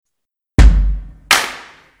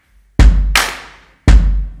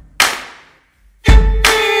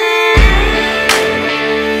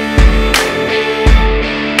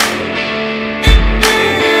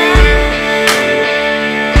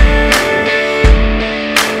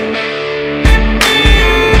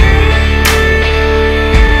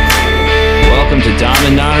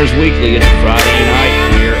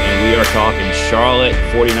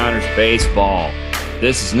49ers baseball.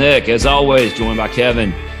 This is Nick, as always, joined by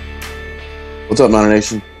Kevin. What's up, Niner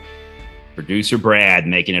Nation? Producer Brad,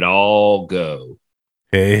 making it all go.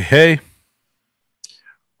 Hey.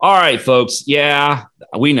 All right, folks. Yeah,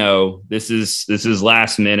 we know this is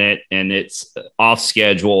last minute and it's off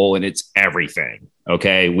schedule and it's everything.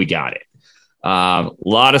 Okay, we got it. A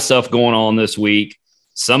lot of stuff going on this week.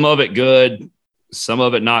 Some of it good, some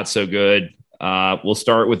of it not so good. We'll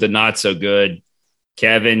start with the not so good.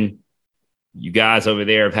 Kevin, you guys over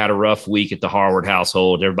there have had a rough week at the Harward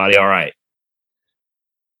household. Everybody all right?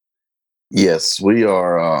 Yes, we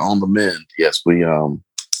are on the mend. Yes, we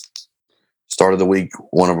started the week.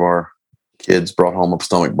 One of our kids brought home a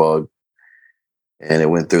stomach bug, and it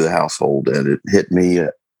went through the household. And it hit me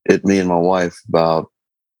and my wife about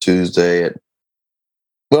Tuesday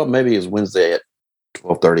maybe it was Wednesday at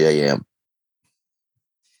 12:30 a.m.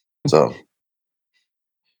 So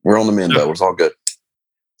we're on the mend, though. It's all good.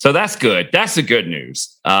 So that's good. That's the good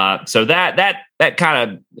news. So that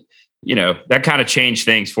kind of changed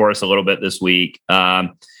things for us a little bit this week.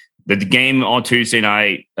 The game on Tuesday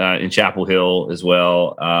night in Chapel Hill as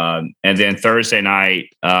well, and then Thursday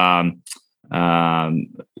night, my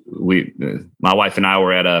wife and I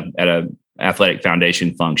were at a athletic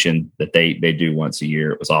foundation function that they do once a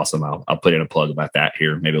year. It was awesome. I'll put in a plug about that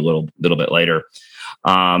here, maybe a little bit later.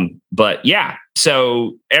 But yeah,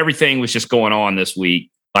 so everything was just going on this week.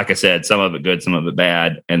 Like I said, some of it good, some of it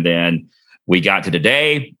bad. And then we got to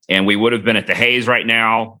today and we would have been at the Hayes right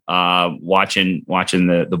now, watching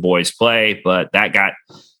the boys play, but that got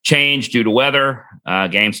changed due to weather.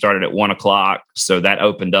 Game started at 1:00. So that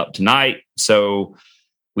opened up tonight. So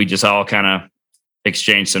we just all kind of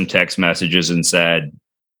exchanged some text messages and said,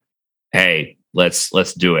 hey,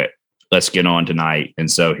 let's do it. Let's get on tonight. And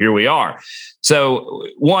so here we are. So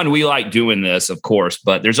one, we like doing this, of course,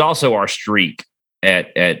 but there's also our streak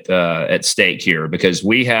at stake here, because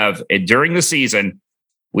we have, during the season,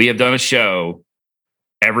 we have done a show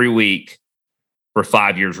every week for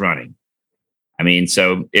 5 years running. I mean,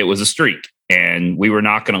 so it was a streak and we were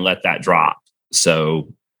not going to let that drop.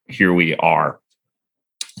 So here we are.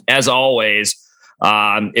 As always,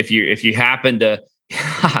 if you happen to,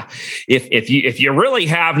 if you really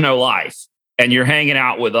have no life and you're hanging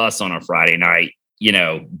out with us on a Friday night,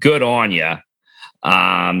 good on you.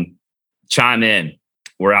 Chime in.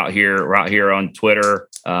 We're out here on Twitter,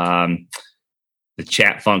 the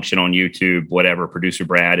chat function on YouTube, whatever. Producer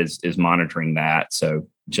Brad is monitoring that. So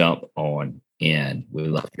jump on in. We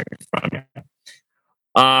love hearing from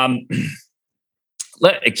you.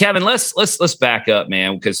 Kevin, let's back up,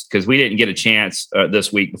 man, because we didn't get a chance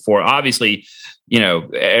this week before. Obviously,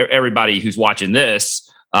 everybody who's watching this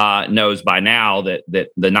knows by now that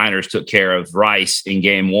the Niners took care of Rice in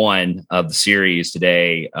game 1 of the series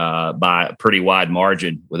today by a pretty wide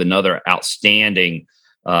margin with another outstanding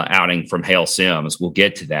outing from Hale Sims. We'll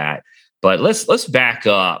get to that, but let's back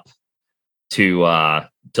up to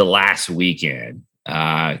last weekend.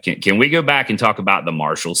 Can we go back and talk about the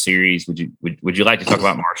Marshall series? Would you like to talk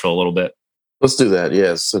about Marshall a little bit? Let's do that.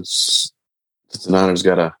 Yes, since the Niners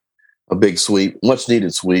got a big sweep, much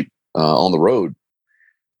needed sweep on the road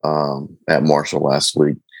at Marshall last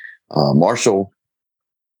week. Marshall,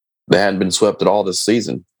 they hadn't been swept at all this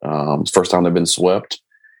season. It's the first time they've been swept.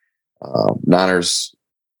 Niners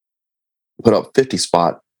put up 50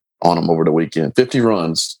 spot on them over the weekend. 50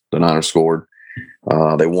 runs the Niners scored.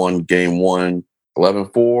 They won game 1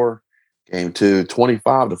 11-4, game 2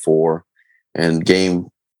 25-4, and game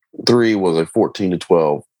 3 was a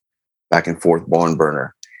 14-12 back and forth barn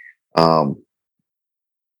burner.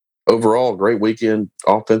 Overall, great weekend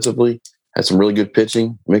offensively. Had some really good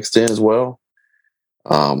pitching mixed in as well.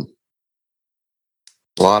 A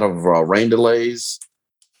lot of rain delays.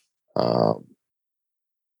 Lot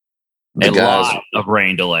of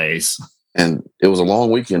rain delays. And it was a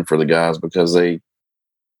long weekend for the guys because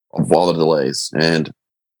of all the delays. And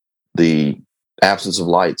the absence of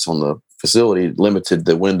lights on the facility limited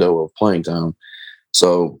the window of playing time.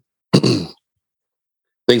 So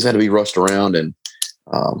things had to be rushed around, and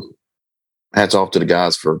hats off to the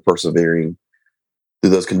guys for persevering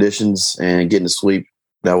through those conditions and getting to sweep.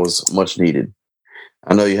 That was much needed.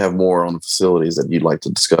 I know you have more on the facilities that you'd like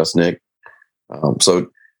to discuss, Nick. So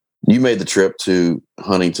you made the trip to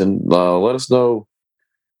Huntington. Let us know.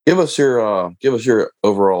 Give us your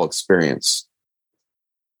overall experience.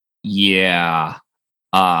 Yeah.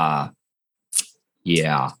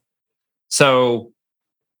 Yeah. So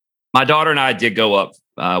my daughter and I did go up.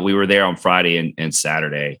 We were there on Friday and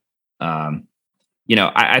Saturday.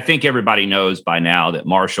 I think everybody knows by now that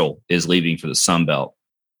Marshall is leaving for the Sun Belt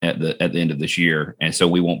at the end of this year, and so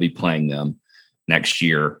we won't be playing them next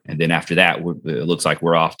year, and then after that, it looks like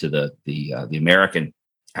we're off to the American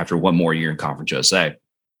after one more year in Conference USA.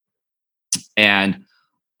 And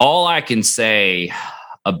all I can say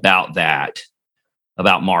about that,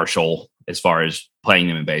 about Marshall, as far as playing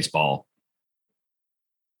them in baseball,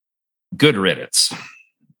 good riddance.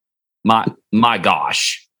 My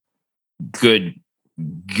gosh, good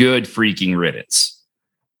freaking riddance.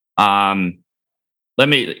 Kevin,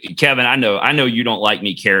 I know you don't like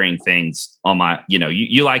me carrying things on my,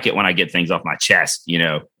 you like it when I get things off my chest,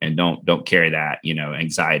 and don't carry that,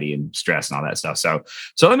 anxiety and stress and all that stuff. So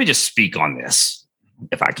let me just speak on this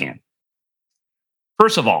if I can.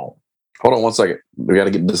 First of all, hold on one second. We got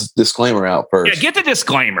to get this disclaimer out first. Yeah, get the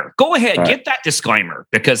disclaimer. Go ahead, right. Get that disclaimer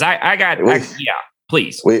because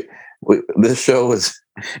please. This show is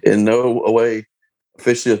in no way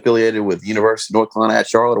officially affiliated with University of North Carolina at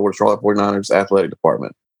Charlotte or the Charlotte 49ers athletic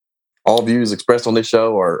department. All views expressed on this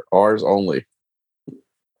show are ours only.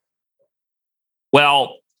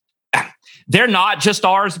 Well, they're not just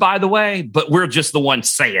ours, by the way, but we're just the ones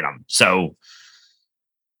saying them. So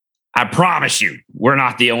I promise you, we're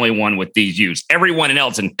not the only one with these views. Everyone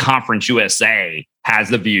else in Conference USA has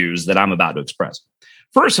the views that I'm about to express.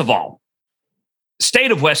 First of all, state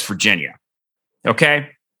of West Virginia, okay?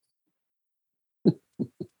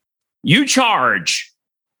 You charge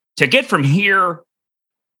to get from here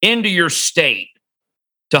into your state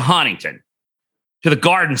to Huntington, to the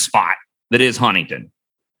garden spot that is Huntington,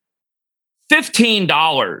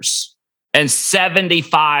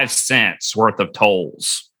 $15.75 worth of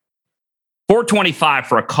tolls. $4.25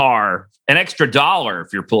 for a car, an extra $1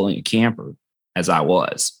 if you're pulling a camper, as I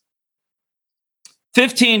was.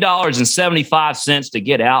 $15.75 to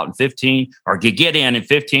get out and get in, and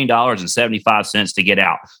 $15.75 to get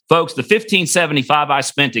out. Folks, the $15.75 I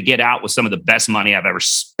spent to get out was some of the best money I've ever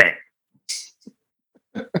spent.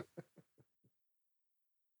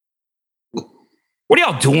 What are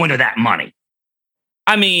y'all doing to that money?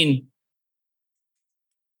 I mean,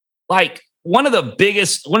 like, one of the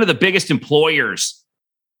biggest employers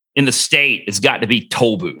in the state has got to be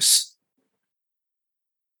toll booths.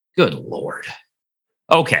 Good Lord.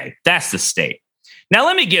 Okay, that's the state. Now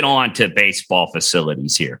let me get on to baseball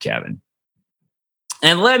facilities here, Kevin.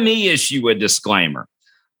 And let me issue a disclaimer.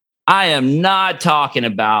 I am not talking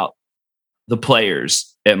about the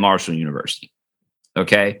players at Marshall University.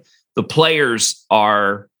 Okay? The players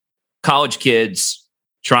are college kids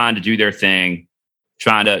trying to do their thing,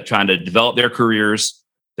 trying to develop their careers.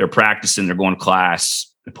 They're practicing, they're going to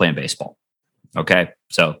class, they're playing baseball. Okay?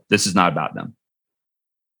 So this is not about them.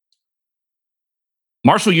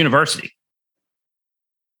 Marshall University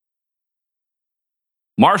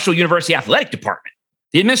Athletic Department,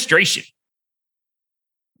 the administration.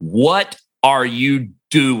 What are you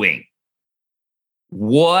doing?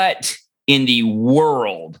 What in the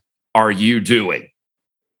world are you doing?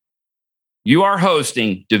 You are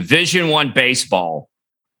hosting Division I baseball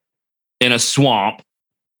in a swamp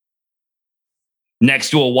next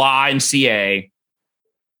to a YMCA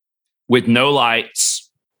with no lights,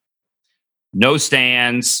 no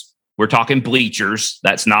stands. We're talking bleachers.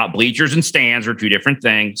 That's not bleachers and stands are two different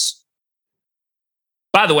things.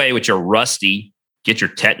 By the way, which are rusty, get your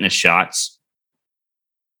tetanus shots.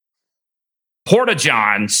 Porta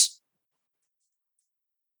Johns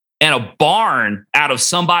and a barn out of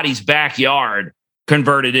somebody's backyard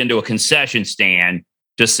converted into a concession stand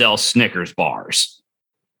to sell Snickers bars.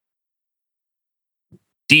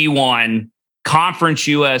 D1, Conference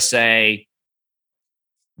USA,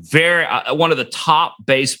 one of the top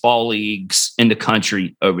baseball leagues in the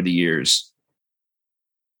country over the years.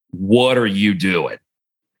 What are you doing?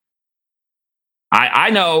 I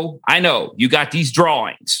know. You got these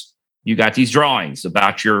drawings. About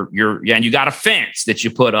your and you got a fence that you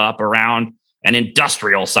put up around an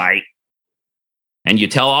industrial site. And you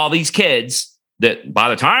tell all these kids that by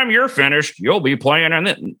the time you're finished, you'll be playing in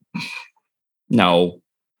it. No.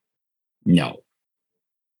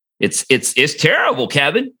 It's terrible,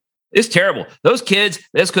 Kevin. It's terrible. Those kids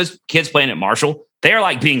playing at Marshall, they're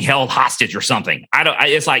like being held hostage or something.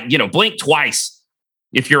 It's like, blink twice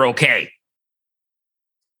if you're okay.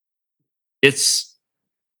 It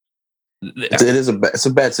is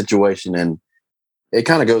a bad situation, and it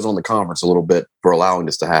kind of goes on the conference a little bit for allowing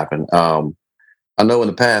this to happen. I know in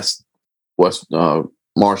the past,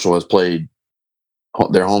 Marshall has played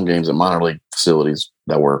their home games at minor league facilities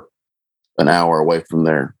that were an hour away from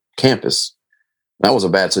their campus. That was a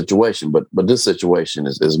bad situation, but this situation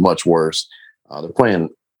is much worse. They're playing,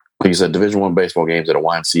 like you said, Division I baseball games at a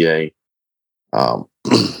YMCA.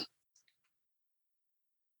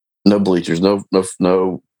 No bleachers, no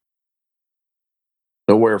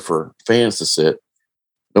nowhere for fans to sit,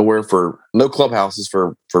 no clubhouses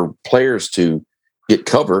for players to get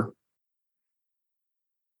cover.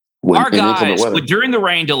 Our guys, during the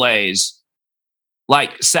rain delays,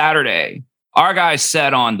 like Saturday, our guys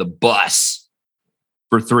sat on the bus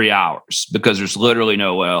for 3 hours because there's literally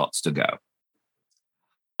nowhere else to go.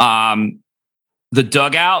 The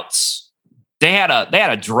dugouts, they had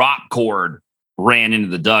a drop cord ran into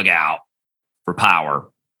the dugout for power.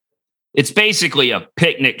 It's basically a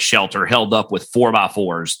picnic shelter held up with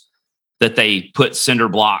 4x4s that they put cinder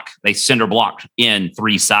blocked in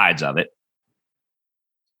 3 sides of it.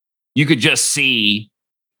 You could just see,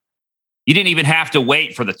 you didn't even have to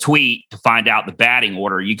wait for the tweet to find out the batting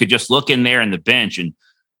order. You could just look in there in the bench, and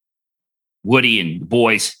Woody and the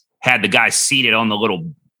boys had the guys seated on the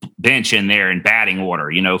little bench in there in batting order.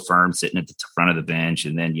 Ferm sitting at the front of the bench,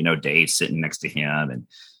 and then, Dave sitting next to him. And,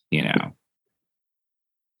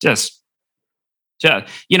 just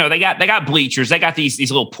they got bleachers. They got these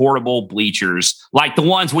little portable bleachers, like the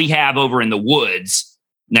ones we have over in the woods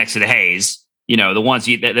next to the Hayes. The ones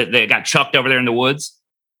that got chucked over there in the woods.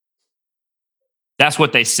 That's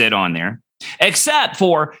what they sit on there. Except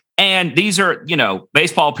for, and these are,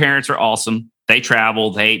 baseball parents are awesome. They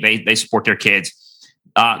travel, they support their kids.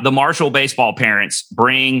 The Marshall baseball parents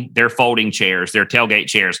bring their folding chairs, their tailgate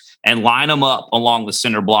chairs, and line them up along the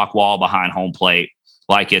cinder block wall behind home plate,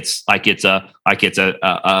 like it's a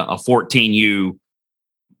 14U,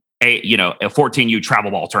 a 14U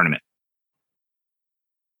travel ball tournament.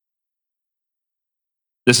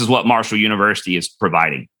 This is what Marshall University is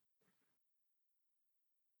providing.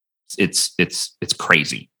 It's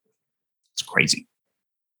crazy. It's crazy.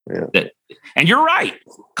 Yeah. And you're right.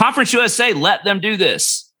 Conference USA let them do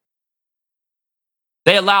this.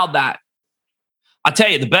 They allowed that. I'll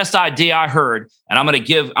tell you the best idea I heard, and I'm going to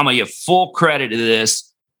give full credit to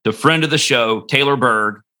this, to friend of the show, Taylor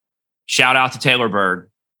Berg. Shout out to Taylor Berg.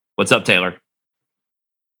 What's up, Taylor?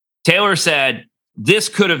 Taylor said, this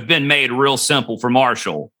could have been made real simple for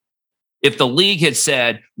Marshall if the league had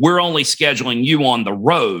said, we're only scheduling you on the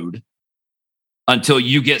road until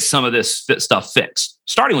you get some of this stuff fixed,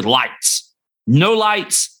 starting with lights. No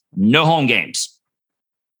lights, no home games.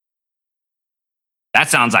 That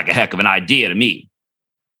sounds like a heck of an idea to me.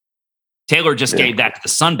 Taylor just gave that to the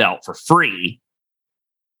Sun Belt for free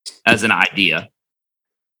as an idea.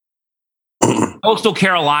 Coastal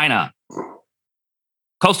Carolina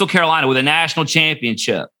with a national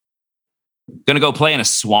championship. Going to go play in a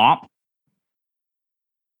swamp.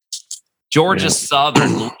 Georgia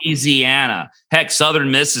Southern, Louisiana. Heck,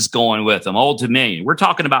 Southern Miss is going with them. Old Dominion. We're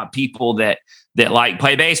talking about people that like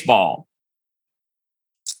play baseball.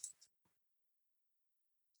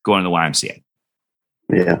 Going to the YMCA.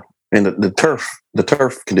 Yeah. And the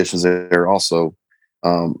turf conditions there also,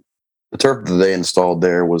 the turf that they installed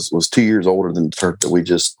there was 2 years older than the turf that we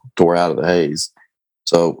just tore out of the Hayes.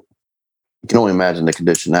 So you can only imagine the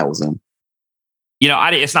condition that was in.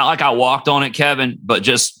 It's not like I walked on it, Kevin, but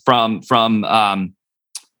just from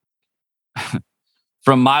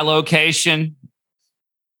my location,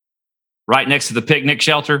 right next to the picnic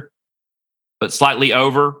shelter, but slightly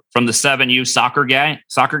over from the 7U soccer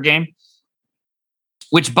game,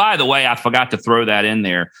 which, by the way, I forgot to throw that in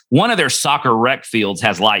there. One of their soccer rec fields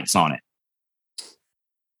has lights on it.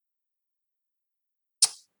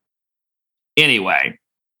 Anyway,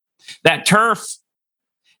 that turf,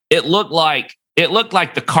 it looked like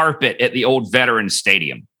the carpet at the old Veterans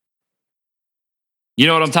Stadium. You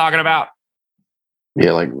know what I'm talking about?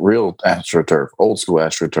 Yeah, like real AstroTurf, old school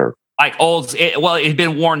AstroTurf. Like it had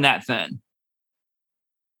been worn that thin.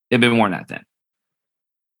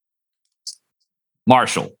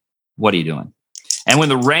 Marshall, what are you doing? And when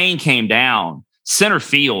the rain came down, center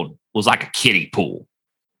field was like a kiddie pool.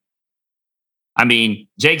 I mean,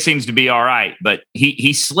 Jake seems to be all right, but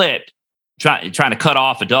he slipped trying to cut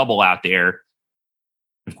off a double out there.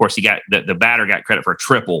 Of course, he got the batter got credit for a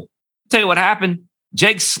triple. I'll tell you what happened.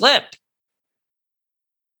 Jake slipped.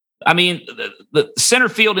 I mean, the center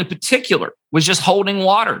field in particular was just holding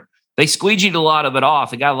water. They squeegeed a lot of it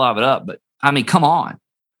off. They got a lot of it up, but I mean, come on.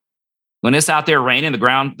 When it's out there raining, the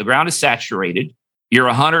ground is saturated. You're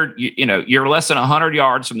you're less than 100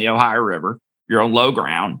 yards from the Ohio River. You're on low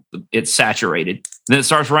ground. It's saturated. Then it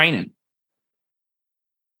starts raining.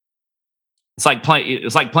 It's like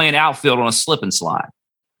playing outfield on a slip and slide.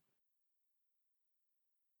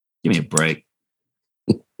 Give me a break.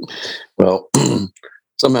 Well,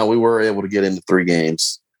 somehow we were able to get into 3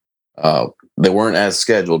 games. They weren't as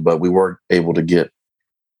scheduled, but we were able to get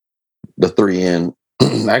the 3 in.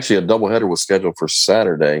 Actually, a doubleheader was scheduled for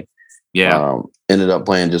Saturday. Yeah. Ended up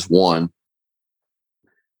playing just 1.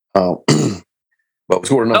 But But we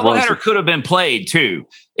scored enough runs. Doubleheader could have been played too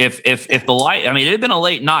if the light. I mean, it had been a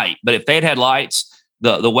late night, but if they'd had lights,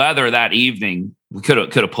 the weather that evening, we could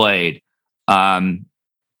have played. By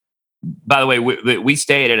the way, we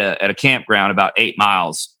stayed at a campground about 8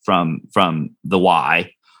 miles from the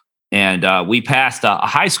Y, and we passed a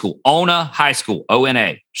high school, Ona High School,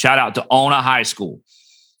 ONA. Shout out to Ona High School.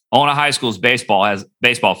 Ona High School's baseball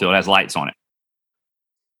field has lights on it.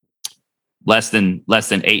 Less than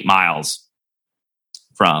 8 miles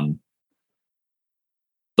from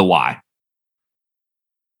the Y.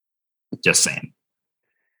 Just saying.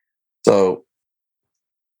 So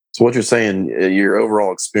what you're saying, your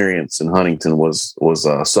overall experience in Huntington was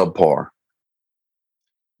subpar.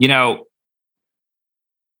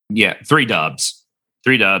 Yeah, 3 dubs.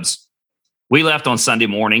 We left on Sunday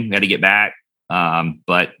morning. We had to get back.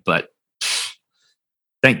 But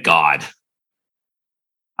thank God.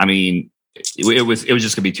 I mean, it was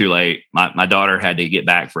just gonna be too late. My daughter had to get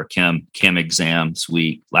back for a chem exam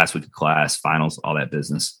last week of class, finals, all that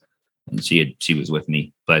business, and she was with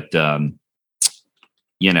me. But I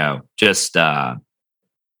don't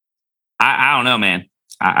know, man.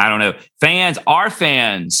 I don't know. Our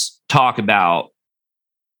fans talk about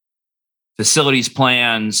facilities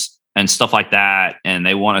plans and stuff like that, and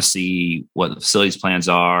they want to see what the facilities plans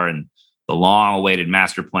are and the long-awaited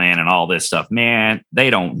master plan and all this stuff. Man, they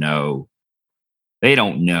don't know. They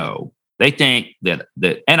think that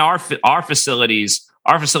and our facilities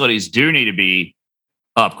do need to be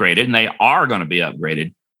upgraded, and they are going to be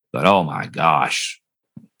upgraded. But oh my gosh,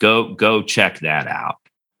 go check that out.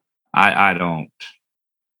 I don't.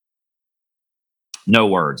 No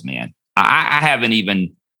words, man. I haven't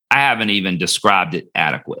even described it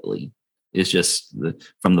adequately. It's just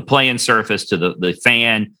from the playing surface to the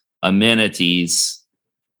fan amenities.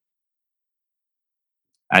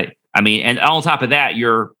 I mean, and on top of that,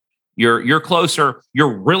 you're closer.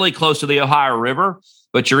 You're really close to the Ohio River,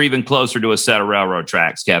 but you're even closer to a set of railroad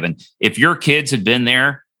tracks, Kevin. If your kids had been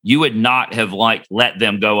there, you would not have let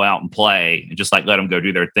them go out and play and just let them go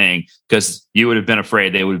do their thing, because you would have been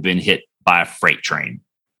afraid they would have been hit by a freight train.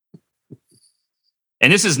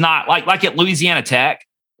 And this is not like at Louisiana Tech.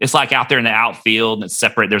 It's like out there in the outfield and it's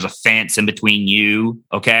separate. There's a fence in between you.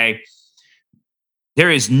 Okay. There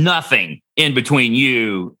is nothing in between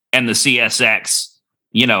you and the CSX,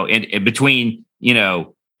 in between,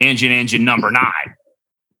 engine number 9.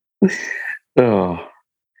 Oh,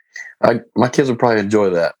 my kids would probably enjoy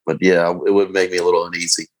that, but yeah, it would make me a little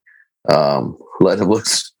uneasy. Let them look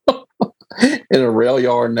in a rail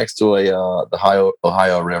yard next to the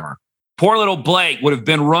Ohio River. Poor little Blake would have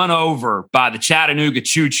been run over by the Chattanooga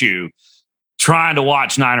Choo Choo trying to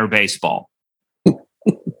watch Niner baseball.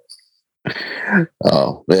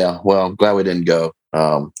 Oh, yeah. Well, I'm glad we didn't go.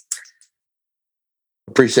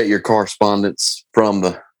 Appreciate your correspondence from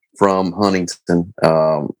Huntington.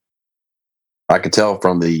 I could tell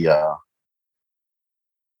from the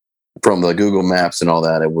Google Maps and all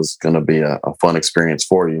that, it was going to be a fun experience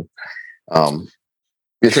for you.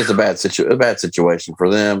 It's just a bad situation for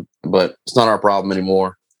them, but it's not our problem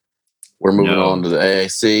anymore. We're moving on to the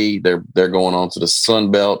AAC. They're going on to the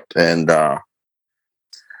Sun Belt, and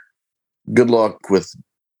good luck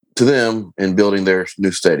to them in building their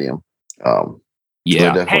new stadium.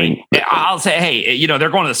 Yeah. Hey, I'll say, hey,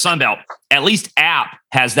 they're going to the Sun Belt. At least App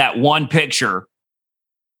has that one picture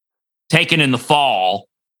taken in the fall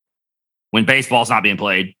when baseball's not being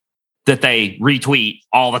played that they retweet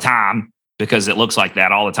all the time, because it looks like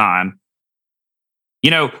that all the time.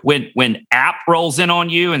 When App rolls in on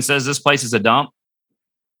you and says this place is a dump,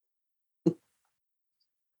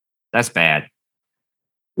 that's bad.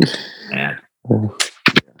 Bad.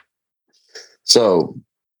 So,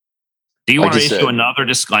 do you want to issue another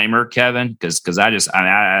disclaimer, Kevin? Because I just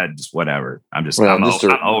whatever. I'm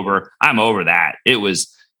over that. It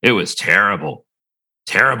was terrible.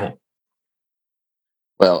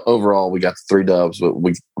 Well, overall, we got the 3 dubs, but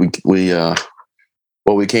we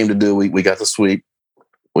what we came to do, we got the sweep.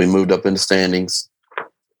 We moved up into standings.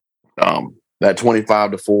 That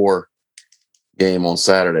 25-4 game on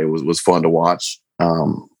Saturday was fun to watch.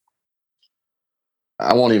 I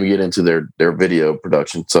won't even get into their video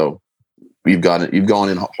production. So you've gone in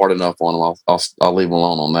hard enough on them. I'll leave them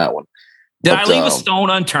alone on that one. Did I leave a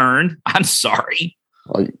stone unturned? I'm sorry.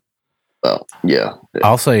 Well, yeah.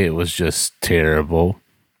 I'll say it was just terrible.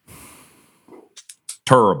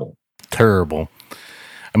 Terrible.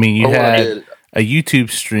 I mean, you had a YouTube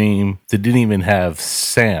stream that didn't even have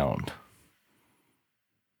sound.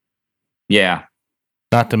 Yeah.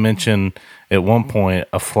 Not to mention, at one point,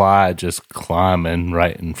 a fly just climbing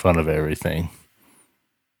right in front of everything.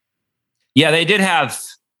 Yeah, they did have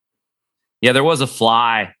Yeah, there was a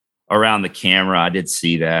fly around the camera. I did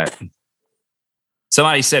see that.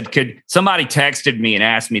 Somebody texted me and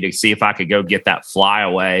asked me to see if I could go get that fly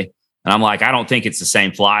away. And I'm like, I don't think it's the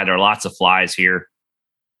same fly. There are lots of flies here.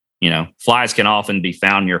 Flies can often be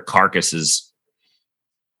found near carcasses.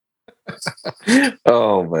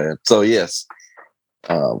 Oh man. So yes.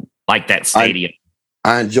 Like that stadium.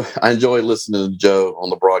 I enjoy listening to Joe on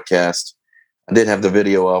the broadcast. I did have the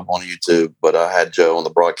video up on YouTube, but I had Joe on the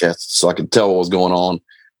broadcast so I could tell what was going on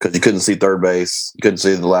because you couldn't see third base. You couldn't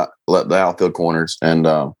see the outfield corners. And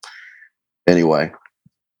anyway,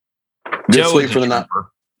 good sweep for the night.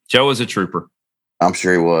 Joe was a trooper. I'm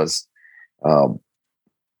sure he was.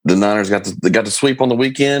 The Niners got the sweep on the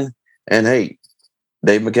weekend. And hey,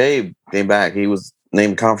 Dave McCabe came back. He was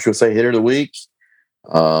named Conference USA Hitter of the Week.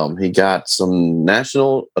 He got some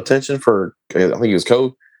national attention for, I think he was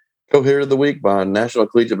co-hitter of the week by National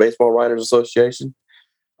Collegiate Baseball Writers Association.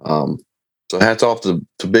 So hats off to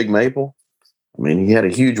Big Maple. I mean, he had a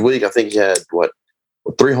huge week. I think he had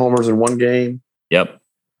 3 homers in one game. Yep.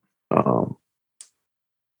 Five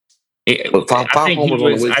homers on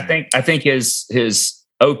the weekend. I think his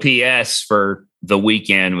OPS for the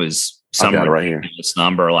weekend was somewhere right here. This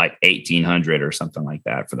number like 1,800 or something like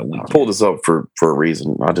that for the weekend. I pulled this up for a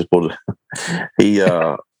reason. I just pulled it. His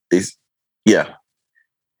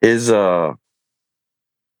for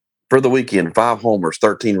the weekend, 5 homers,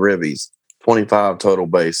 13 ribbies, 25 total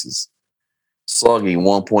bases, slugging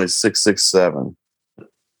 1.667,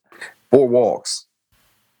 4 walks,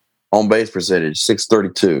 on base percentage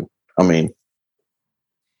 632. I mean,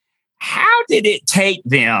 how did it take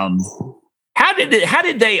them? How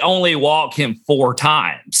did they only walk him 4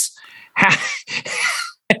 times?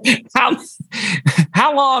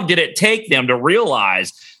 How long did it take them to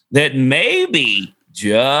realize that maybe,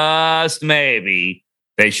 just maybe,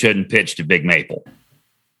 they shouldn't pitch to Big Maple?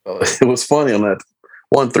 It was funny on that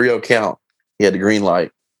 1-3-0 count. He had the green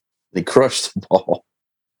light. He crushed the ball.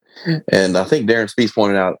 And I think Darren Spees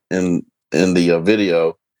pointed out in the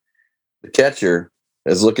video, the catcher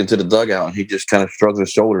is looking to the dugout, and he just kind of shrugs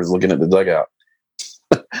his shoulders looking at the dugout.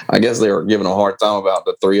 I guess they were giving a hard time about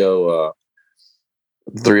the 3-0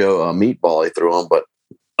 meatball he threw him. But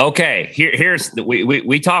okay,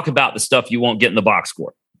 we talk about the stuff you won't get in the box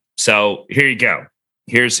score. So here you go.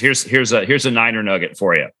 Here's a Niner nugget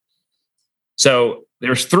for you. So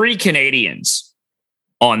there's 3 Canadians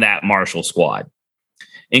on that Marshall squad,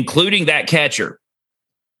 including that catcher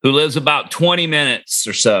who lives about 20 minutes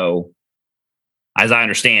or so, as I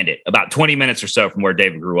understand it, about 20 minutes or so from where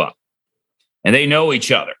David grew up. And they know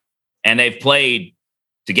each other, and they've played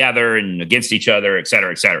together and against each other, et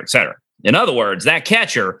cetera, et cetera, et cetera. In other words, that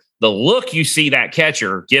catcher, the look you see that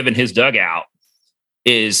catcher given his dugout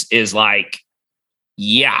is like,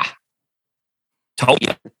 yeah, told you.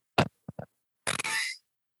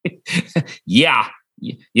 Yeah.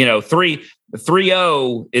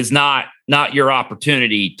 3-0 is not your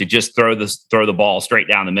opportunity to just throw the ball straight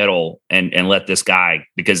down the middle and let this guy,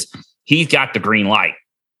 because he's got the green light.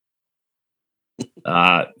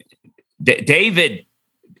 David,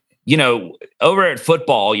 over at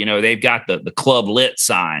football, they've got the club lit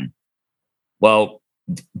sign. Well,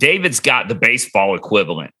 David's got the baseball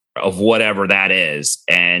equivalent of whatever that is,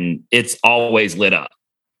 and it's always lit up.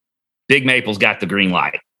 Big Maple's got the green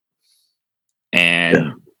light.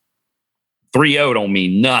 And 3-0 don't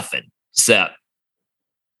mean nothing except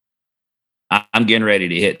I'm getting ready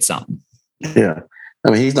to hit something. Yeah.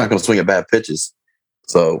 I mean, he's not going to swing at bad pitches.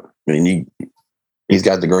 So, I mean, he's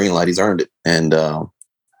got the green light. He's earned it. And,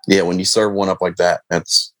 when you serve one up like that,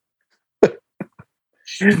 that's that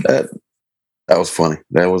was funny.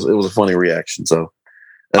 It was a funny reaction. So,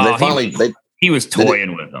 and he was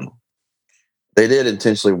toying with them. They did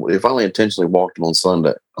intentionally. They finally intentionally walked him on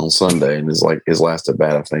Sunday, and it's like his last at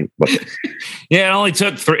bat, I think. But yeah, it only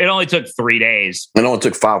took 3 days. It only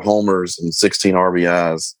took 5 homers and 16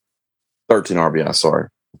 RBIs, 13 RBIs. Sorry.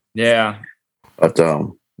 Yeah. But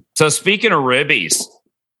so speaking of ribbies,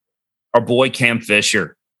 our boy Cam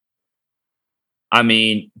Fisher. I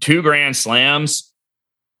mean, 2 grand slams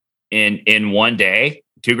in one day.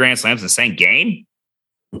 2 grand slams in the same game,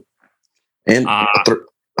 and a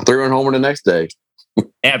 3-run homer the next day.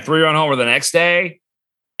 And 3-run homer the next day.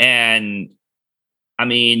 And I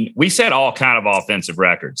mean, we set all kind of offensive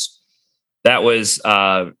records. That was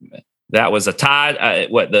a tied.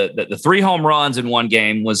 The 3 home runs in one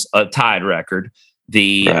game was a tied record.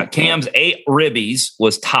 The Cam's 8 ribbies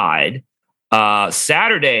was tied.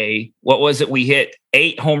 Saturday, what was it? We hit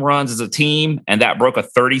 8 home runs as a team, and that broke a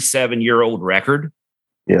 37-year-old record.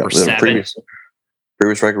 Yeah, the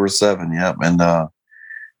previous record was 7. Yeah, and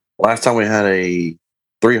last time we had a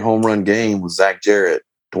 3 home run game with Zach Jarrett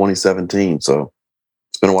 2017. So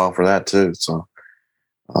it's been a while for that too. So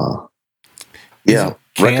yeah,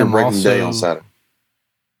 record-breaking day on Saturday.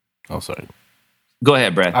 Oh, sorry. Go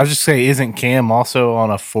ahead, Brad. I was just saying, isn't Cam also on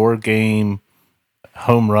a 4-game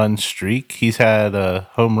home run streak? He's had a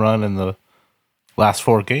home run in the last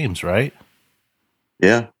 4 games, right?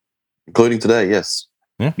 Yeah, including today. Yes.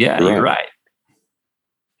 Yeah, you're right.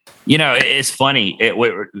 You know, it's funny.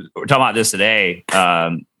 We're talking about this today.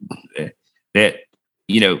 That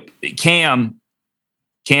Cam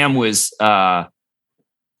was, Cam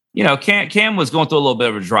was going through a little bit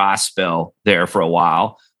of a dry spell there for a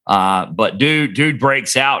while. But dude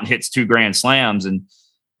breaks out and hits 2 grand slams, and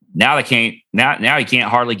now he can't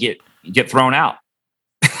hardly get thrown out.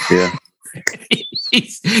 Yeah.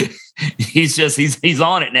 he's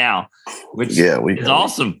on it now, which is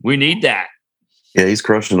awesome. We need that. Yeah, he's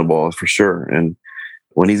crushing the balls for sure. And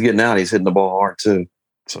when he's getting out, he's hitting the ball hard too.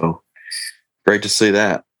 So great to see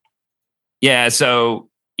that. Yeah. So,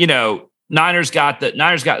 Niners got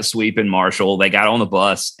the sweep in Marshall. They got on the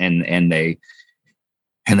bus and they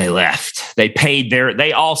left.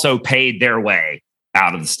 They also paid their way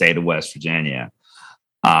out of the state of West Virginia.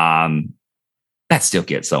 That still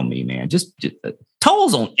gets on me, man. Just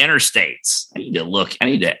tolls on interstates. I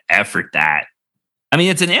need to effort that. I mean,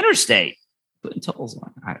 it's an interstate. Putting tolls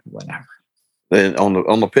on, whatever. And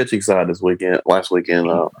on the pitching side last weekend,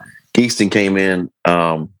 Keaston came in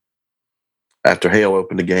after Hale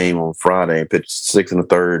opened the game on Friday and pitched 6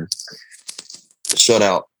 1/3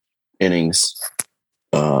 shutout innings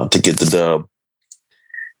to get the dub.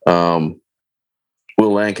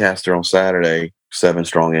 Will Lancaster on Saturday, 7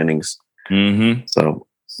 strong innings. Mm-hmm. So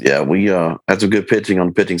yeah, we had some good pitching on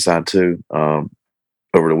the pitching side too over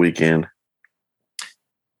the weekend.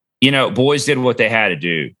 Boys did what they had to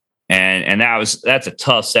do, and that's a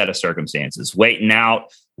tough set of circumstances. Waiting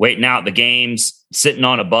out the games, sitting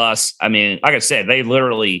on a bus. I mean, like I said, they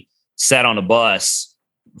literally sat on a bus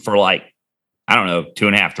for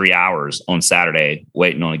 2.5, 3 hours on Saturday,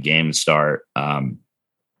 waiting on a game to start.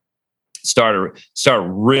 Started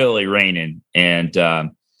really raining,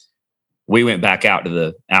 and we went back out to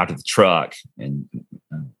the truck and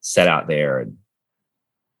sat out there and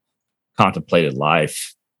contemplated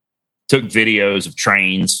life. Took videos of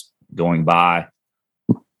trains going by.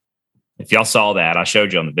 If y'all saw that, I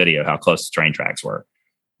showed you on the video how close the train tracks were.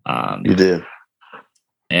 You did.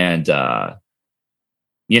 And,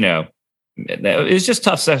 it was just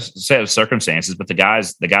tough set of circumstances, but the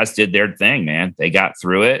guys did their thing, man. They got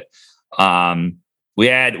through it. We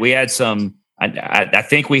had some, I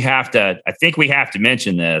think we have to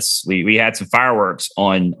mention this. We had some fireworks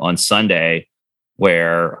on Sunday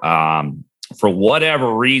where, for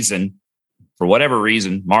whatever reason,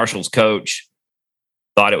 Marshall's coach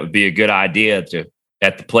thought it would be a good idea to,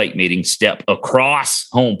 at the plate meeting, step across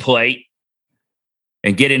home plate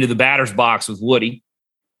and get into the batter's box with Woody.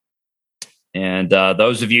 And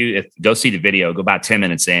those of you, go see the video, go about 10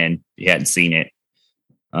 minutes in, if you hadn't seen it.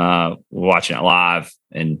 We're watching it live,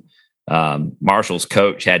 and Marshall's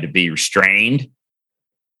coach had to be restrained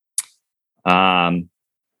while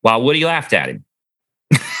Woody laughed at him.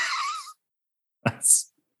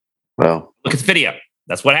 Well, look at the video.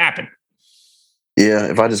 That's what happened. Yeah,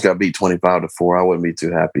 if I just got beat 25-4, I wouldn't be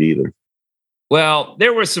too happy either. Well,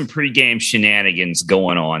 there were some pregame shenanigans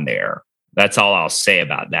going on there. That's all I'll say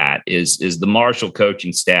about that. Is the Marshall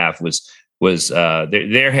coaching staff was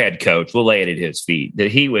their head coach. We'll lay it at his feet. There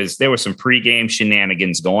was some pregame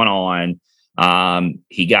shenanigans going on.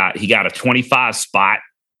 He got a 25 spot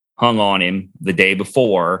hung on him the day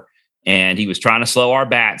before, and he was trying to slow our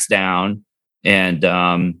bats down. And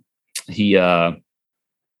he tried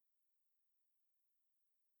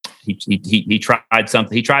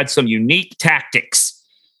something. He tried some unique tactics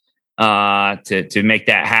to make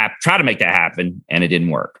that happen. Try to make that happen, and it didn't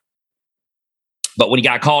work. But when he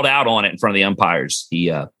got called out on it in front of the umpires, he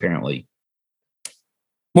apparently,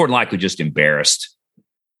 more than likely, just embarrassed.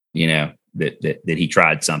 That he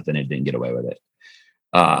tried something and didn't get away with it.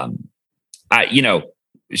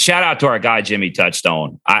 Shout out to our guy Jimmy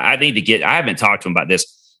Touchstone. I haven't talked to him about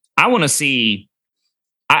this. I want to see.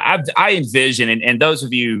 I envision, and those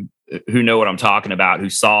of you who know what I'm talking about, who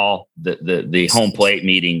saw the home plate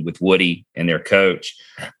meeting with Woody and their coach,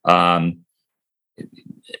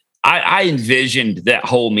 I envisioned that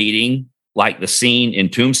whole meeting like the scene in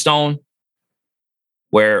Tombstone,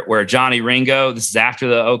 where Johnny Ringo. This is after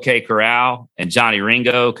the OK Corral, and Johnny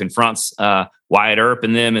Ringo confronts Wyatt Earp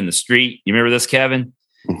and them in the street. You remember this, Kevin?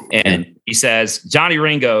 And he says, Johnny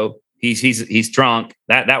Ringo, he's drunk.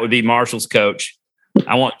 That would be Marshall's coach.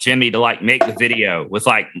 I want Jimmy to like make the video with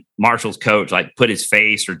like Marshall's coach, like put his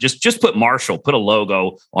face or just put Marshall, put a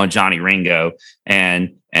logo on Johnny Ringo,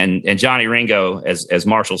 and Johnny Ringo as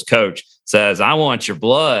Marshall's coach says, "I want your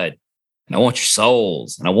blood and I want your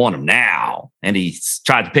souls and I want them now." And he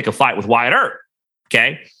tried to pick a fight with Wyatt Earp.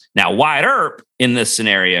 Okay, now Wyatt Earp in this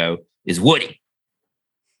scenario is Woody.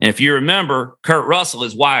 And if you remember, Kurt Russell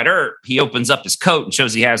is Wyatt Earp. He opens up his coat and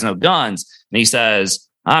shows he has no guns. And he says,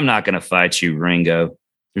 "I'm not going to fight you, Ringo.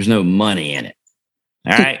 There's no money in it."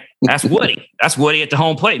 All right. That's Woody. That's Woody at the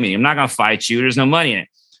home plate meeting. "I'm not going to fight you. There's no money in it."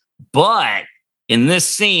 But in this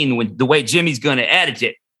scene, when the way Jimmy's going to edit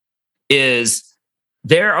it is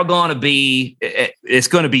it's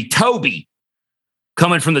going to be Toby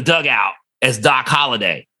coming from the dugout as Doc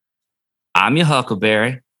Holliday. "I'm your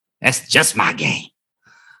Huckleberry. That's just my game."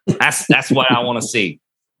 That's what I want to see.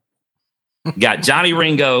 Got Johnny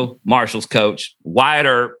Ringo, Marshall's coach. Wyatt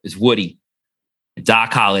Earp is Woody.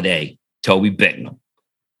 Doc Holliday, Toby Bicknell.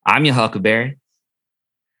 "I'm your Huckleberry."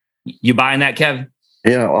 You buying that, Kevin?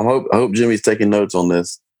 Yeah, I hope Jimmy's taking notes on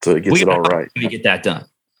this so he gets it all right. Let me get that done.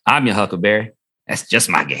 "I'm your Huckleberry. That's just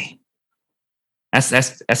my game."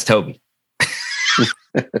 That's Toby.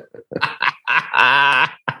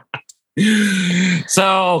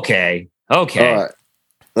 So okay. All right.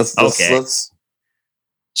 Let's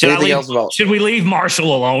Should we leave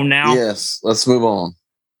Marshall alone now? Yes, let's move on.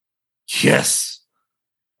 Yes.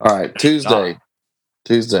 All right, Tuesday.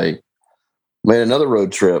 Made another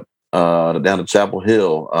road trip down to Chapel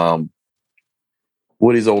Hill.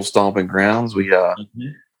 Woody's old stomping grounds. We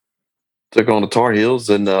took on the Tar Heels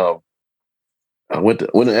and went to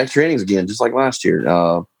extra innings again, just like last year.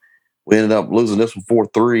 We ended up losing this one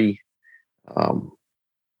 4-3.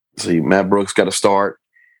 See, Matt Brooks got a start.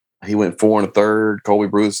 He went 4 1/3. Colby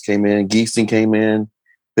Bruce came in. Geesting came in,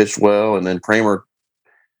 pitched well, and then Kramer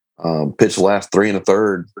pitched the last 3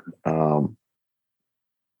 1/3.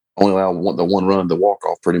 Only allowed the one run, the walk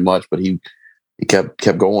off, pretty much, but he kept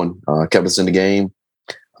going, kept us in the game.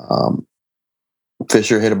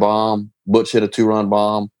 Fisher hit a bomb. Butch hit a 2-run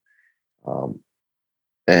bomb,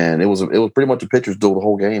 and it was pretty much a pitcher's duel the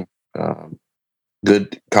whole game.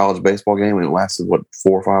 Good college baseball game, and it lasted 4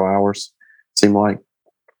 or 5 hours. Seemed like.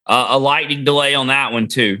 A lightning delay on that one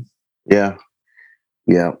too. Yeah,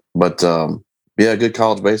 but good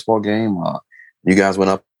college baseball game. You guys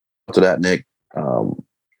went up to that, Nick.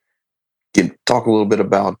 Talk a little bit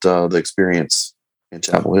about the experience in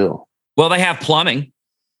Chapel Hill. Well, they have plumbing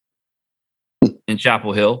in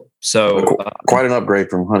Chapel Hill, so quite an upgrade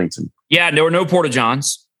from Huntington. Yeah, there were no porta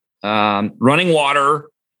johns, running water,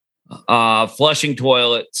 flushing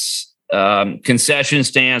toilets, concession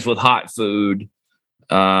stands with hot food.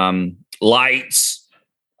 Lights,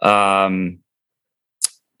 your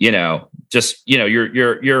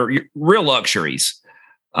real luxuries,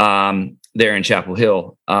 there in Chapel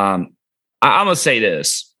Hill. I'm going to say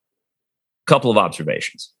this, couple of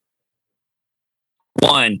observations.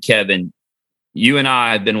 One, Kevin, you and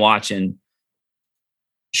I have been watching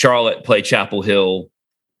Charlotte play Chapel Hill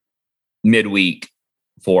midweek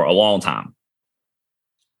for a long time.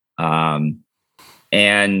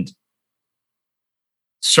 And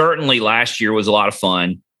certainly last year was a lot of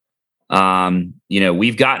fun.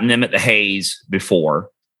 We've gotten them at the Hayes before,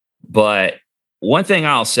 but one thing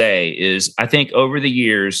I'll say is I think over the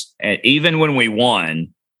years, and even when we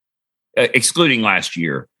won, excluding last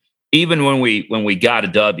year, even when we got a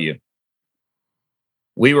W,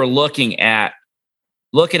 we were looking at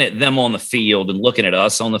them on the field and looking at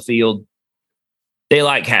us on the field. They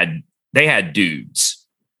had dudes.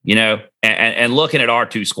 And looking at our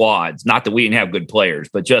two squads, not that we didn't have good players,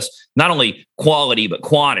 but just not only quality, but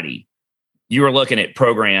quantity. You were looking at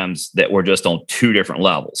programs that were just on two different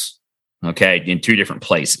levels, okay, in two different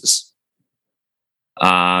places.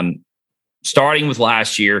 Starting with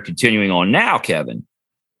last year, continuing on now, Kevin,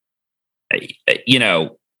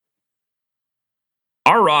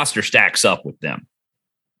 our roster stacks up with them.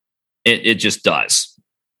 It just does.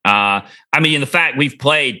 The fact we've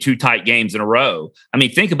played 2 tight games in a row.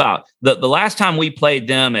 Think about the last time we played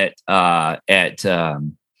them at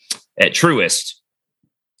Truist.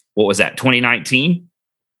 What was that? 2019?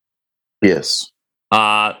 Yes.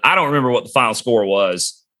 I don't remember what the final score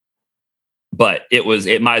was, but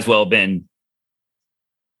it might as well have been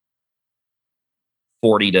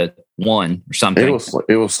 40-1 or something. It was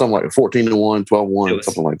something like 14-1, 12-1,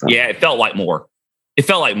 something like that. Yeah, it felt like more.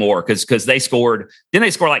 Because they scored. Then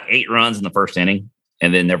they scored like 8 runs in the first inning,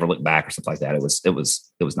 and then never looked back or something like that. It was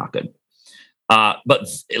not good. But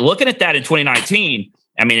looking at that in 2019,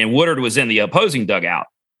 and Woodard was in the opposing dugout.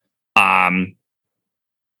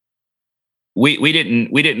 We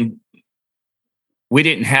didn't we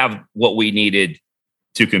didn't have what we needed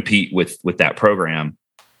to compete with that program,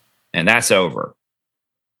 and that's over.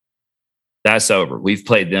 That's over. We've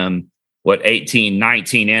played them 18,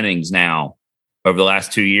 19 innings now over the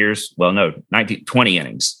last 2 years. Well, no, 20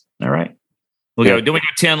 innings. All right. Did we go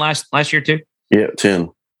 10 last year too? Yeah, 10.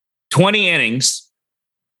 20 innings,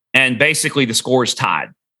 and basically the score is tied.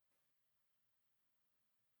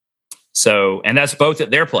 So, and that's both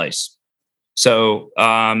at their place. So,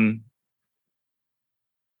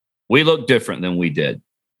 we look different than we did.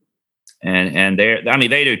 And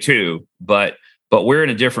they do too, but we're in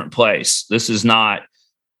a different place. This is not,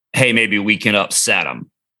 hey, maybe we can upset them.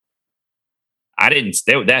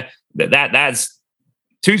 That's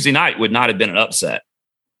Tuesday night would not have been an upset.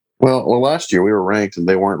 Well, last year we were ranked and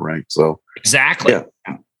they weren't ranked. So exactly. Yeah.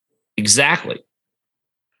 Exactly.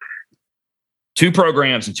 Two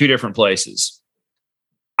programs in two different places.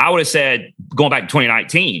 I would have said, going back to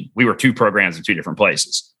 2019, we were two programs in two different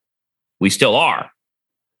places. We still are.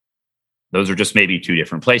 Those are just maybe two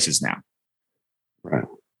different places now. Right.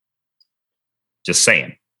 Just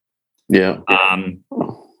saying. Yeah. I don't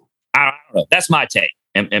know. That's my take.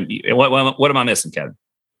 And what am I missing, Kevin?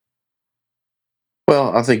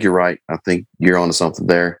 Well, I think you're right. I think you're onto something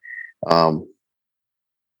there. There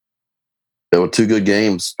were two good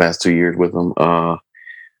games past 2 years with them.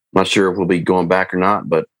 Not sure if we'll be going back or not,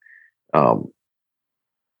 but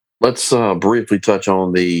let's briefly touch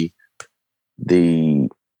on the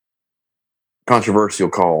controversial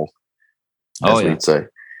call, as we'd say.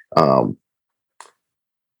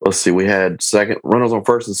 Let's see. We had runners on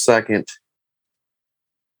first and second.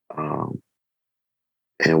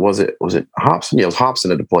 And was it Hobson? Yeah, it was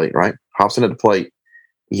Hobson at the plate, right? Hobson at the plate.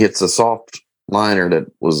 He hits a soft liner that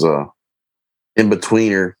was in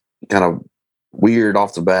betweener, kind of weird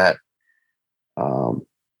off the bat.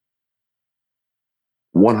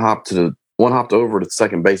 One hopped over to the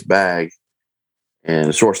second base bag, and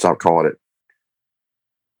the shortstop caught it.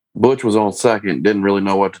 Butch was on second, didn't really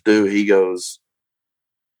know what to do. He's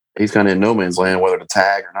kind of in no man's land whether to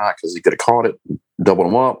tag or not, because he could have caught it, doubled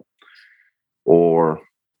him up, or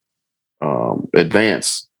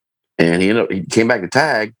advance. And he came back to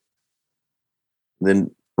tag,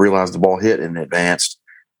 then realized the ball hit and advanced.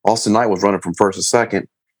 Austin Knight was running from first to second.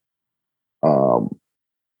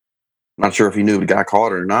 Not sure if he knew the guy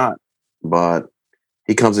caught it or not, but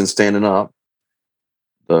he comes in standing up.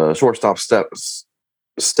 The shortstop steps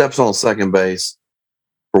on second base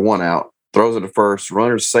for one out, throws it to first,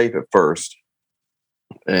 runner's safe at first,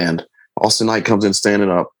 and Austin Knight comes in standing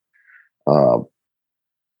up.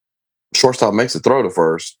 Shortstop makes a throw to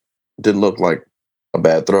first. Didn't look like a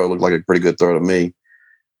bad throw. It looked like a pretty good throw to me.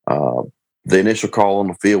 The initial call on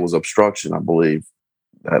the field was obstruction, I believe,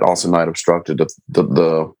 that Austin Knight obstructed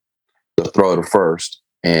the throw to first,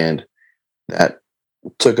 and that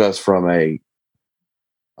took us from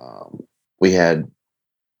we had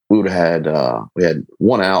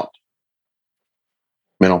one out,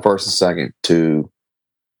 men on first and second, to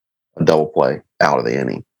a double play out of the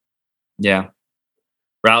inning. Yeah.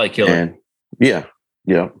 Rally killer. And yeah.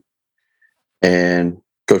 And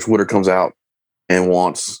Coach Woodard comes out and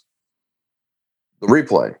wants the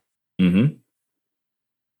replay. Mm-hmm.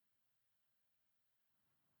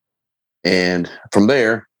 And from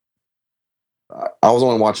there, I was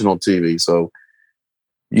only watching on TV, so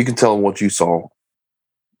you can tell them what you saw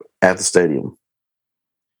at the stadium.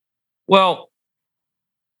 Well,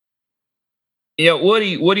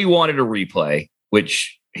 Woody wanted a replay,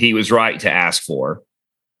 which he was right to ask for.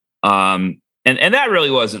 And that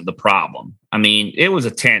really wasn't the problem. I mean, it was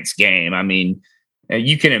a tense game. I mean,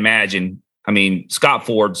 you can imagine. I mean, Scott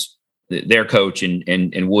Ford's their coach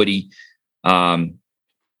and Woody. I'm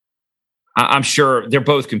sure they're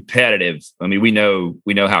both competitive. I mean, we know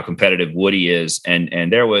how competitive Woody is,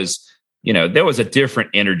 and there was a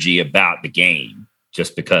different energy about the game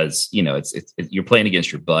just because it's you're playing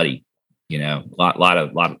against your buddy. A lot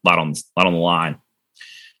on the line,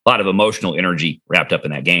 a lot of emotional energy wrapped up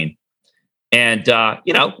in that game. And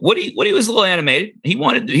Woody was a little animated. He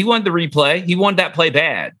wanted the replay. He wanted that play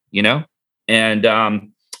bad, and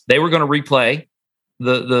they were going to replay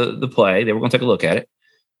the play. They were going to take a look at it.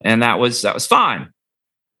 And that was fine.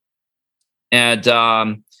 And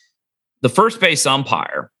the first base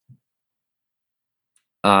umpire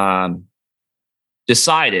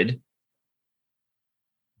decided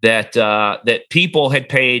that people had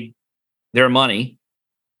paid their money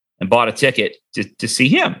and bought a ticket to see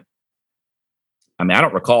him. I mean, I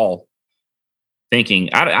don't recall thinking.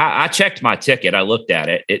 I checked my ticket. I looked at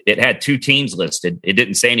it. It had two teams listed. It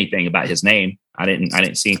didn't say anything about his name. I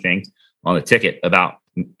didn't see anything on the ticket about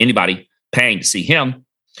anybody paying to see him.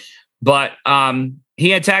 But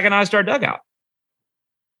he antagonized our dugout.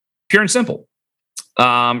 Pure and simple.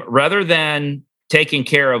 Rather than taking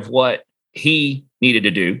care of what he needed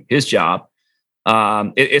to do, his job,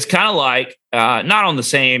 it's kind of like not on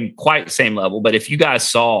the quite same level, but if you guys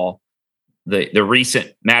saw the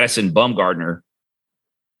recent Madison Bumgarner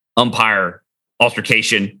umpire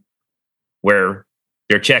altercation where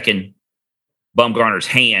they're checking Bumgarner's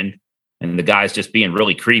hand and the guy's just being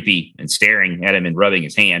really creepy and staring at him and rubbing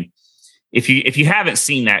his hand. If you haven't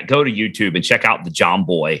seen that, go to YouTube and check out the John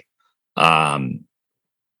Boy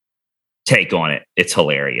take on it. It's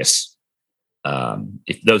hilarious.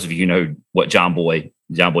 If those of you know what John Boy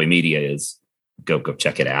Media is, go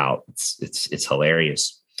check it out. It's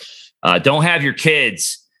hilarious. Don't have your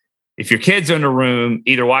kids. If your kids are in the room,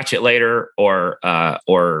 either watch it later or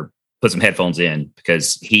put some headphones in,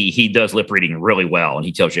 because he does lip reading really well and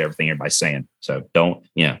he tells you everything everybody's saying. So don't,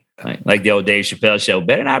 like the old Dave Chappelle show,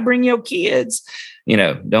 better not bring your kids.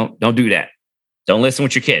 Don't do that. Don't listen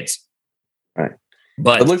with your kids. Right.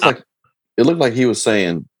 But it looked like he was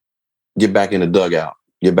saying, get back in the dugout.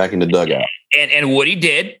 Get back in the dugout. And what he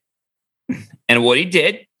did.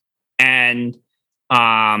 And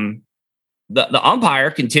the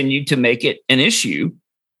umpire continued to make it an issue,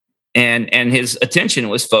 and his attention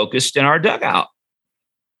was focused in our dugout.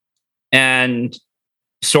 And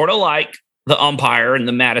sort of like the umpire in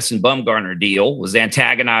the Madison Bumgarner deal was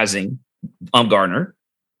antagonizing Bumgarner,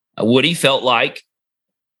 Woody felt like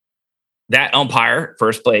that umpire,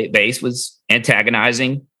 first base, was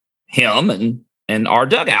antagonizing him and our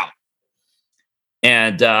dugout.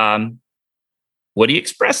 And Woody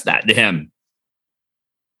expressed that to him.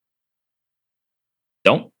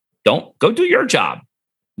 Don't go do your job.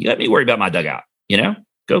 You let me worry about my dugout.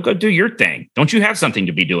 Go do your thing. Don't you have something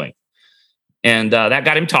to be doing? And that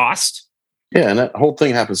got him tossed. Yeah, and that whole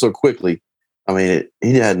thing happened so quickly. I mean,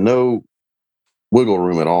 he had no wiggle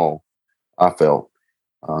room at all, I felt.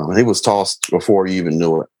 He was tossed before he even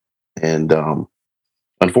knew it. And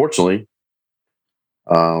unfortunately,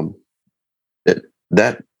 that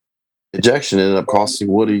ejection ended up costing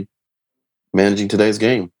Woody managing today's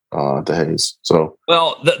game to Hayes. So,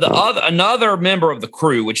 well, another member of the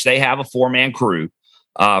crew, which they have a 4-man crew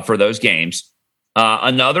for those games,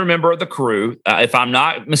 another member of the crew, if I'm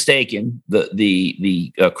not mistaken,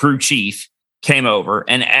 the crew chief came over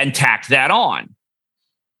and tacked that on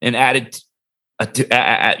and added,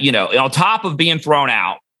 on top of being thrown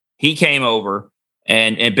out, he came over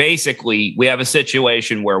and basically we have a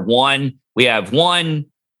situation where we have one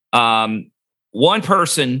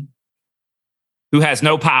person who has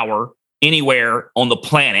no power anywhere on the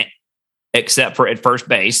planet except for at first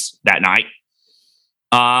base that night,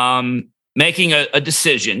 making a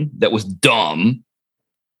decision that was dumb,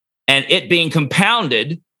 and it being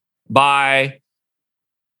compounded by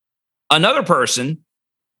another person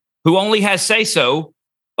who only has say-so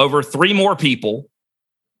over 3 more people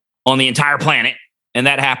on the entire planet, and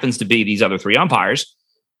that happens to be these other 3 umpires.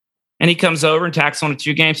 And he comes over and tacks on a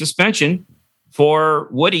 2-game suspension for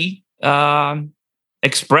Woody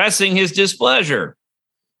expressing his displeasure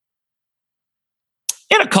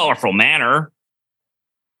in a colorful manner.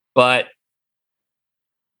 But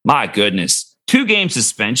my goodness, 2-game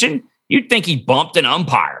suspension? You'd think he bumped an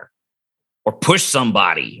umpire or pushed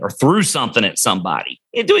somebody or threw something at somebody.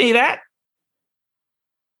 He didn't do any of that.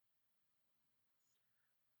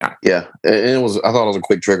 Yeah, I thought it was a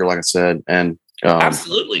quick trigger, like I said. And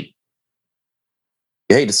absolutely.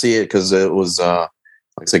 You hate to see it because it was, like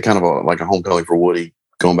I said, kind of like a homecoming for Woody,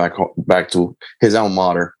 going back to his alma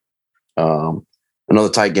mater. Another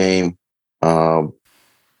tight game, and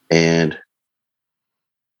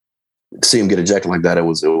to see him get ejected like that, it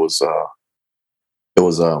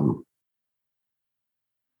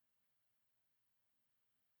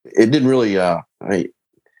didn't really. It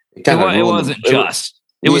wasn't just.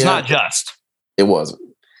 It was not just. It wasn't.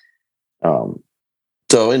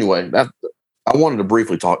 So anyway, I wanted to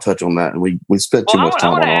briefly touch on that, and we spent too much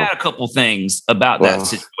time on it. I want to add a couple things about that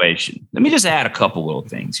situation. Let me just add a couple little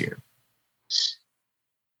things here.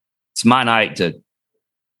 It's my night to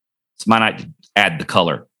add the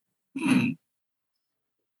color.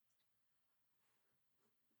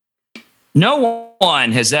 No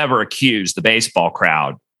one has ever accused the baseball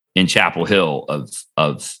crowd in Chapel Hill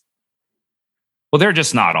of well, they're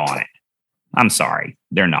just not on it. I'm sorry,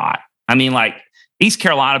 they're not. I mean, like East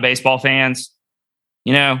Carolina baseball fans,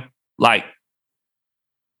 like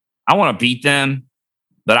I want to beat them,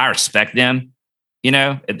 but I respect them,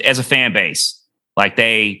 as a fan base. Like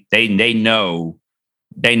they know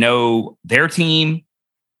their team,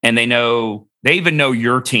 and they even know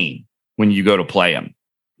your team when you go to play them.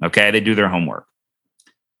 Okay, they do their homework.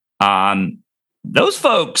 Those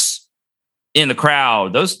folks in the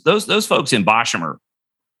crowd, those folks in Boshemer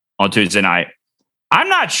on Tuesday night, I'm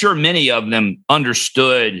not sure many of them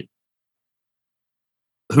understood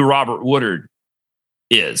who Robert Woodard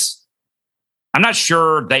is. I'm not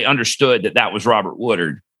sure they understood that was Robert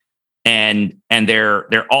Woodard and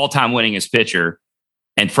their all-time winningest pitcher.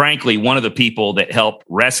 And frankly, one of the people that helped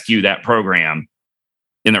rescue that program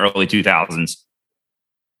in the early 2000s.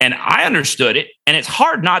 And I understood it. And it's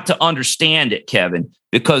hard not to understand it, Kevin,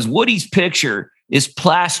 because Woody's picture is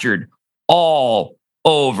plastered all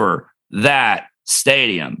over that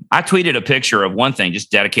stadium. I tweeted a picture of one thing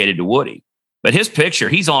just dedicated to Woody. But his picture,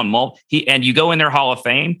 he's on and you go in their Hall of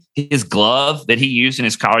Fame, his glove that he used in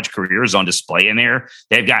his college career is on display in there.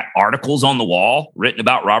 They've got articles on the wall written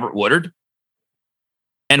about Robert Woodard.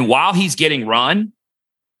 And while he's getting run,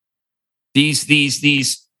 these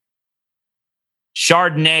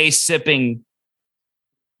Chardonnay sipping,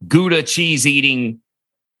 Gouda cheese eating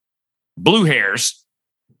blue hairs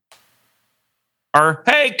are,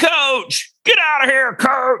 hey, coach, get out of here,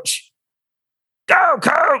 coach. Go,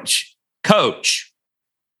 coach. Coach.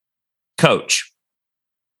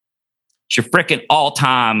 It's your freaking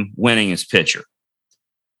all-time winningest pitcher.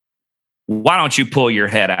 Why don't you pull your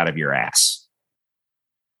head out of your ass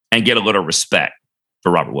and get a little respect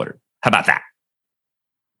for Robert Woodard? How about that?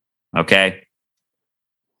 Okay.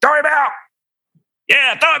 Throw him out.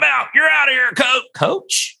 Yeah, throw him out. You're out of here,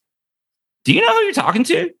 coach. Do you know who you're talking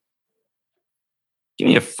to? Give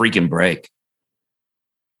me a freaking break.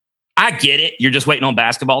 I get it. You're just waiting on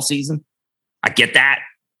basketball season. I get that.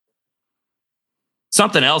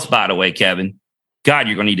 Something else, by the way, Kevin. God,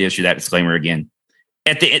 you're going to need to issue that disclaimer again.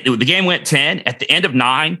 The game went 10. At the end of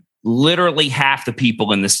 9, literally half the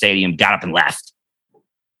people in the stadium got up and left.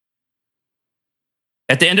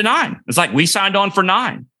 At the end of 9. It's like, we signed on for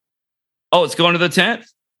 9. Oh, it's going to the 10th?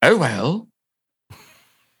 Oh, well.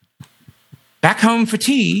 Back home for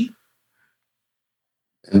tea.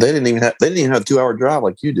 And they didn't even have a 2-hour drive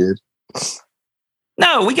like you did.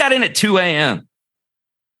 No, we got in at 2 a.m.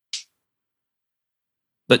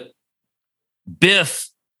 But Biff,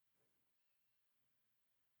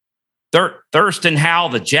 Thurston Howell,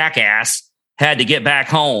 the jackass, had to get back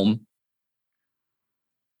home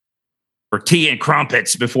for tea and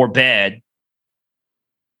crumpets before bed.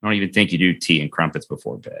 I don't even think you do tea and crumpets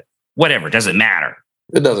before bed. Whatever, doesn't matter.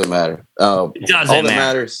 It doesn't matter. It doesn't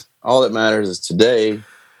matter. All that matters is today,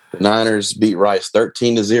 the Niners beat Rice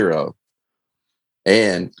 13-0.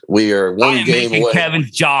 And we are one game away.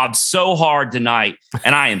 Kevin's job so hard tonight,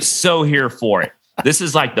 and I am so here for it. This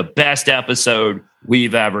is like the best episode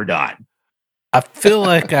we've ever done. I feel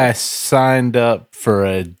like I signed up for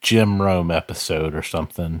a Jim Rome episode or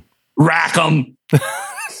something. Rack 'em.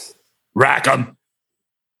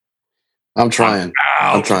 I'm trying.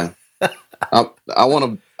 I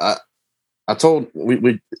want to. I told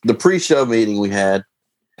we the pre-show meeting we had.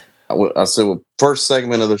 I said, well, first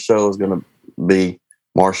segment of the show is going to be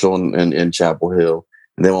Marshall and Chapel Hill,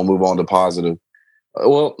 and then we'll move on to positive.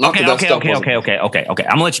 Well, okay. I'm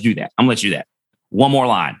gonna let you do that. One more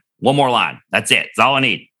line. That's it. That's all I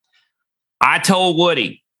need. I told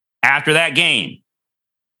Woody after that game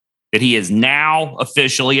that he is now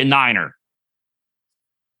officially a Niner,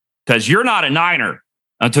 because you're not a Niner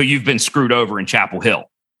until you've been screwed over in Chapel Hill.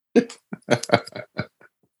 The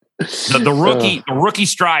rookie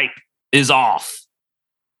stripe is off.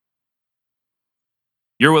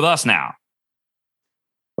 You're with us now.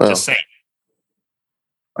 Well, just saying.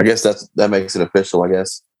 I guess that makes it official. I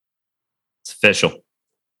guess it's official.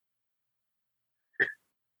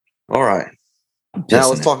 All right. Now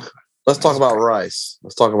let's talk about Rice.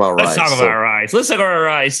 Let's talk about Rice.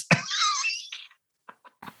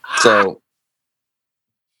 So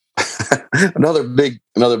another big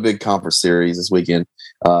conference series this weekend.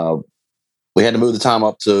 We had to move the time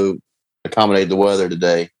up to accommodate the weather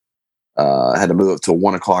today. Had to move it to a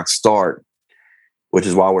 1:00 start, which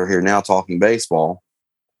is why we're here now talking baseball.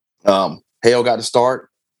 Hale got to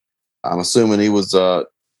start. I'm assuming he was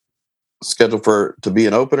scheduled to be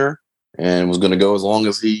an opener and was going to go as long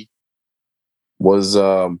as he was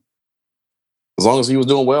doing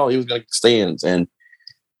well. He was going to stay in, and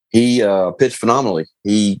he pitched phenomenally.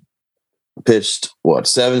 He pitched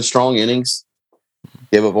 7 strong innings,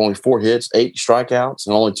 gave up only 4 hits, 8 strikeouts,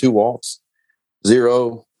 and only 2 walks,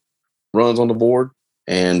 0 runs on the board,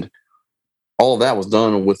 and all of that was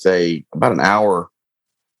done with about an hour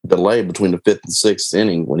delay between the 5th and 6th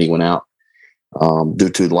inning when he went out due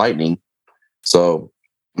to lightning. So,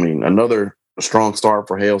 I mean, another strong start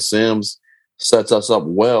for Hale Sims sets us up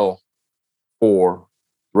well for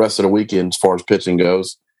the rest of the weekend as far as pitching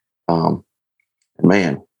goes.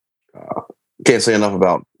 Man, can't say enough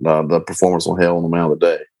about the performance on Hale on the mound of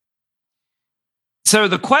the day. So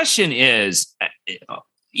the question is,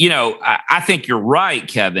 I think you're right,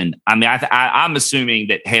 Kevin. I mean, I'm assuming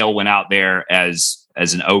that Hale went out there as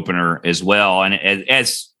an opener as well, and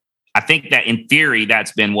as I think that in theory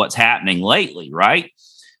that's been what's happening lately, right?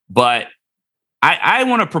 But I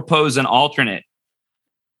want to propose an alternate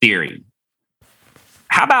theory.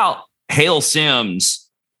 How about Hale Sims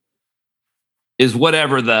is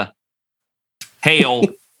whatever the Hale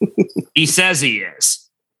he says he is?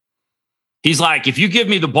 He's like, if you give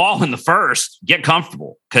me the ball in the first, get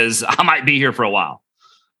comfortable because I might be here for a while.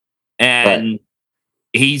 And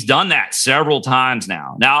he's done that several times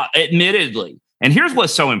now. Now, admittedly, and here's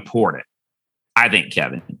what's so important, I think,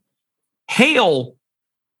 Kevin. Hale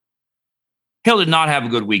did not have a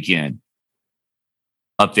good weekend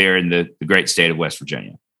up there in the great state of West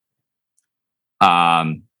Virginia.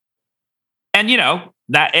 And,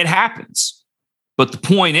 that it happens. But the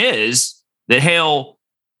point is that Hale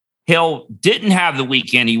didn't have the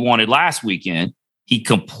weekend he wanted last weekend. He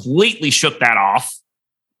completely shook that off,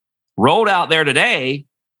 rolled out there today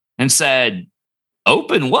and said,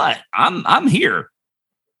 open what? I'm here.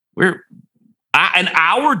 We're an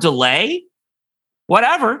hour delay,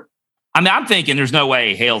 whatever. I mean, I'm thinking there's no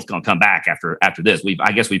way Hale's going to come back after this.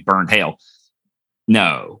 I guess we've burned Hale.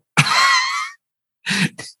 No.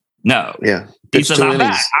 No. Yeah. He says, I'm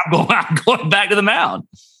back. I'm going back to the mound.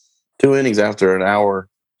 2 innings after an hour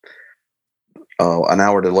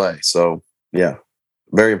delay. So, yeah,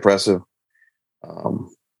 very impressive.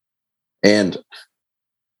 And,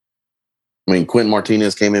 I mean, Quentin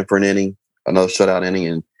Martinez came in for an inning, another shutout inning,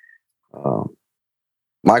 and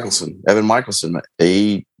Evan Michelson,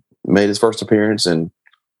 he made his first appearance in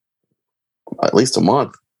at least a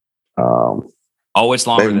month. It's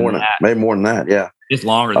longer than that. Maybe more than that, yeah. It's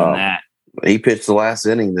longer than that. He pitched the last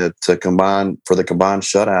inning to combine for the combined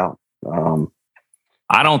shutout.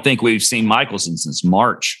 I don't think we've seen Michelson since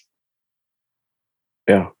March.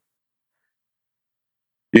 Yeah.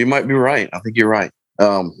 You might be right. I think you're right.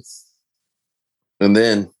 And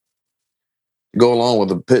then go along with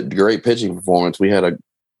the great pitching performance, we had an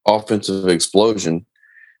offensive explosion.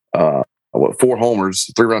 4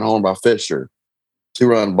 homers, 3-run homer by Fisher,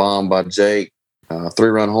 2-run bomb by Jake,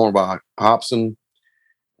 3-run homer by Hobson,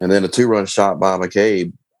 and then a 2-run shot by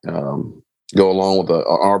McCabe. Go along with an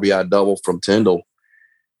RBI double from Tyndall.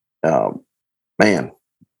 Man,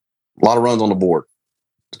 a lot of runs on the board.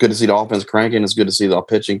 It's good to see the offense cranking. It's good to see the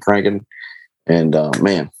pitching cranking. And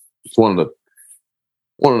man, it's one of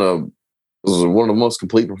the most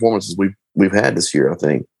complete performances we've had this year, I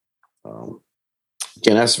think.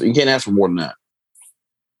 You can't ask for more than that.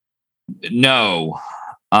 No.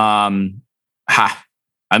 I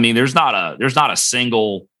mean, there's not a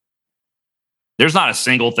single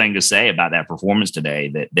thing to say about that performance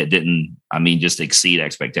today that didn't, just exceed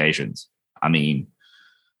expectations. I mean,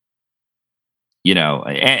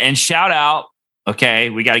 and shout out. Okay,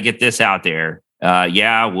 we got to get this out there.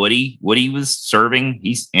 Woody was serving.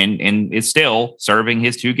 And is still serving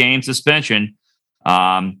his 2-game suspension.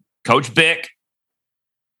 Coach Bick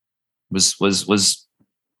was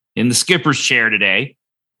in the skipper's chair today,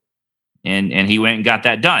 and he went and got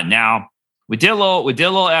that done. Now we did a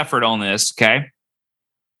little effort on this. Okay,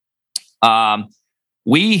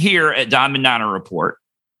 we here at Diamond Niner Report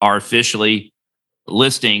are officially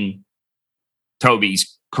listing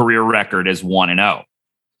Toby's career record as 1-0.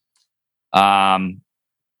 I'm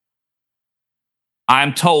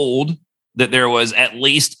told that there was at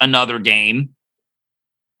least another game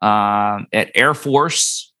at Air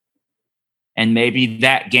Force, and maybe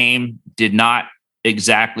that game did not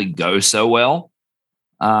exactly go so well,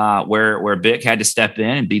 where Bick had to step in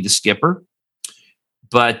and be the skipper.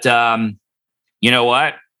 But you know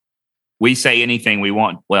what? We say anything we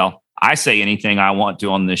want. Well, I say anything I want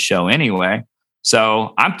to on this show anyway.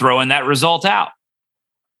 So I'm throwing that result out.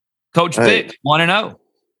 Coach Bick, 1-0.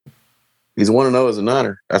 He's 1-0 as a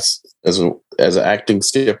Niner. That's as an acting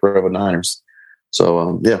skipper of the Niners.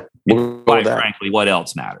 So yeah, we'll quite frankly, what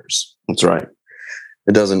else matters? That's right.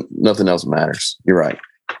 Nothing else matters. You're right.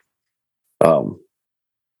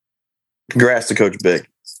 Congrats to Coach Bick.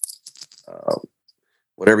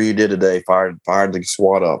 Whatever you did today, fired the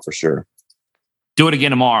squad up for sure. Do it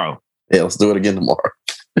again tomorrow. Yeah, let's do it again tomorrow.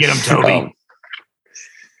 Get him, Toby.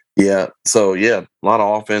 Yeah. So yeah, a lot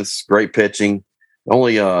of offense, great pitching.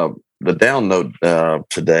 Only the down note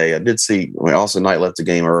today, I did see Austin Knight left the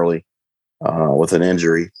game early with an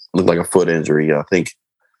injury. Looked like a foot injury. I think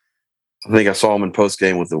I saw him in post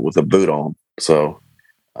game with a boot on. So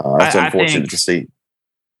that's unfortunate to see.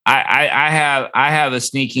 I have a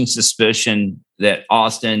sneaking suspicion that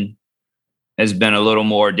Austin has been a little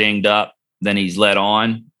more dinged up than he's let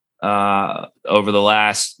on over the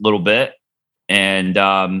last little bit, and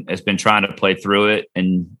has been trying to play through it.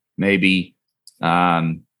 And maybe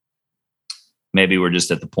we're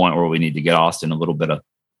just at the point where we need to get Austin a little bit of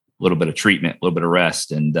treatment, a little bit of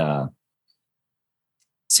rest, and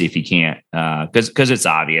see if he can't, because it's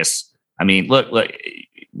obvious. I mean, look,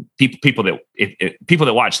 people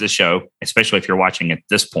that watch this show, especially if you're watching at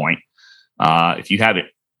this point, if you haven't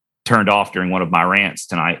turned off during one of my rants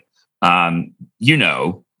tonight, the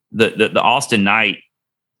Austin Knight,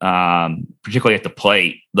 particularly at the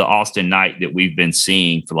plate, the Austin Knight that we've been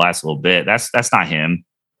seeing for the last little bit, that's not him.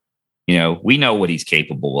 We know what he's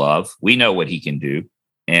capable of. We know what he can do.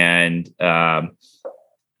 And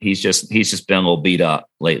he's just been a little beat up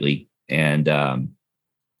lately. And,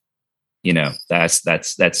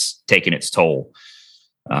 that's taking its toll.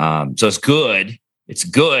 So it's good. It's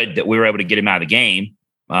good that we were able to get him out of the game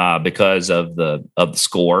because of the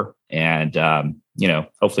score. And,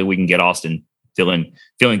 hopefully we can get Austin feeling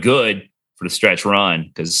good for the stretch run,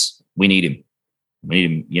 because we need him.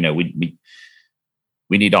 We need him.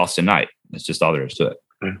 We need Austin Knight. That's just all there is to it.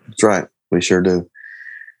 That's right. We sure do.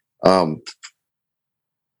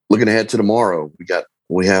 Looking ahead to tomorrow,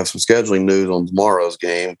 we have some scheduling news on tomorrow's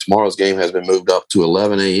game. Tomorrow's game has been moved up to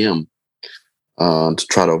 11 a.m. To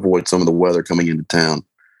try to avoid some of the weather coming into town.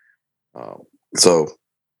 So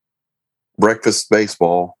breakfast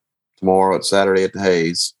baseball tomorrow at Saturday at the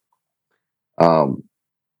Hayes.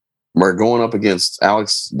 We're going up against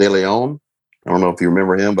Alex De Leon. I don't know if you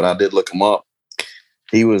remember him, but I did look him up.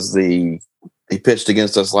 He pitched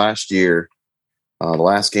against us last year, the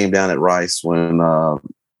last game down at Rice when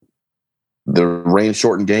the rain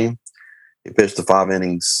shortened game. He pitched the 5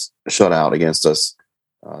 innings shutout against us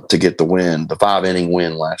to get the win, the 5-inning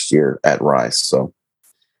win last year at Rice. So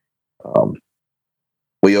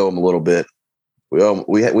we owe him a little bit. We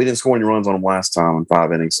didn't score any runs on him last time in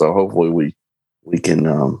 5 innings, so hopefully we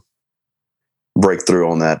can break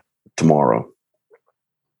through on that tomorrow.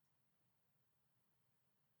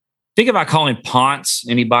 Think about calling Ponce.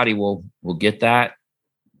 Anybody will get that.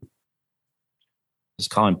 Just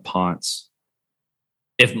call him Ponce.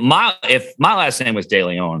 If my last name was De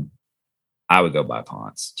Leon, I would go by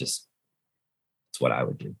Ponce. Just that's what I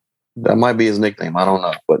would do. That might be his nickname. I don't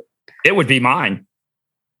know, but it would be mine.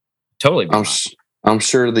 Totally. I'm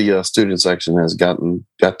sure the student section has got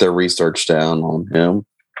their research down on him,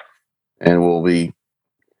 and we'll be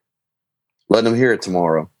letting them hear it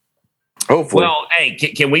tomorrow. Hopefully. Well, hey,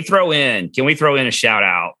 can we throw in a shout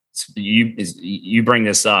out? You bring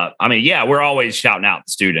this up. I mean, yeah, we're always shouting out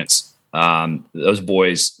the students. Those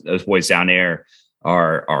boys down there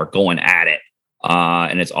are going at it,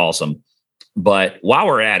 and it's awesome. But while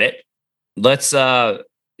we're at it, let's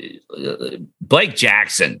Blake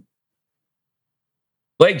Jackson.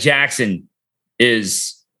 Blake Jackson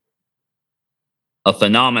is a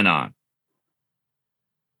phenomenon.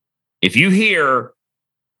 If you hear,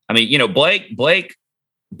 I mean, Blake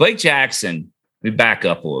Jackson, let me back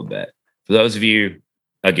up a little bit. For those of you,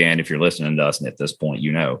 again, if you're listening to us and at this point,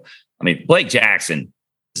 I mean, Blake Jackson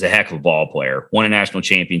is a heck of a ball player. Won a national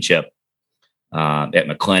championship at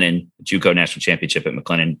McLennan, JUCO national championship at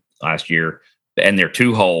McLennan last year. And their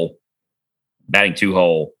batting two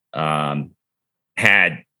hole,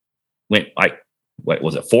 went like, what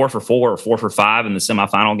was it, 4 for 4 or 4 for 5 in the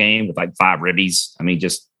semifinal game with like 5 ribbies. I mean,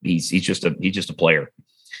 he's just a player.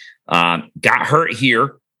 Got hurt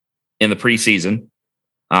here in the preseason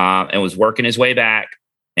and was working his way back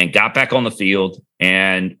and got back on the field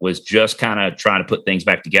and was just kind of trying to put things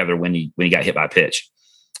back together when he got hit by a pitch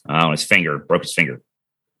on his finger, broke his finger.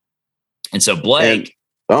 And so Blake, and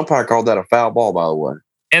the umpire called that a foul ball, by the way.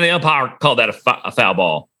 And the umpire called that a foul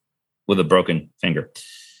ball with a broken finger.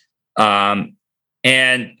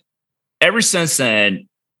 And ever since then,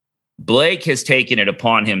 Blake has taken it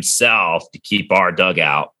upon himself to keep our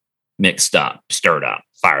dugout mixed up, stirred up,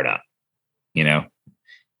 fired up,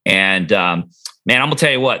 And man, I'm gonna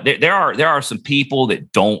tell you what, there are some people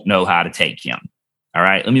that don't know how to take him. All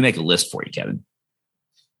right, let me make a list for you, Kevin.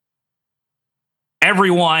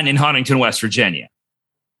 Everyone in Huntington, West Virginia,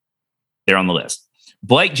 they're on the list.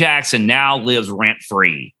 Blake Jackson now lives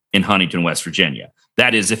rent-free in Huntington, West Virginia.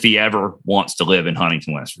 That is, if he ever wants to live in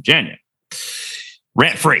Huntington, West Virginia.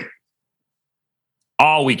 Rent-free.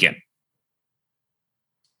 All weekend.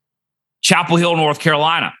 Chapel Hill, North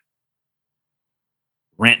Carolina.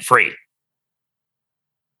 Rent-free.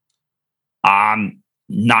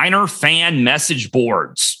 Niner fan message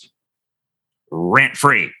boards.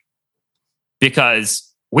 Rent-free.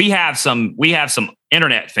 Because we have some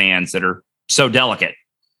internet fans that are so delicate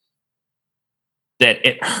that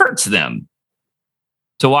it hurts them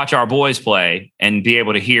to watch our boys play and be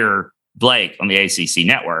able to hear Blake on the ACC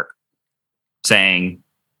network saying,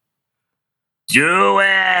 "Do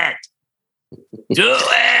it, do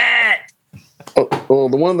it." Well,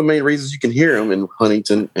 one of the main reasons you can hear him in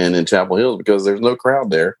Huntington and in Chapel Hill is because there's no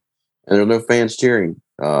crowd there and there's no fans cheering.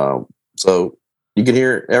 So you can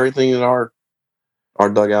hear everything that our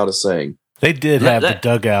dugout is saying. They did have the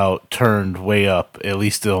dugout turned way up, at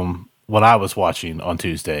least what I was watching on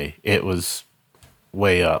Tuesday. It was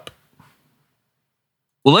way up.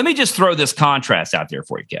 Well, let me just throw this contrast out there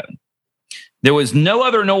for you, Kevin. There was no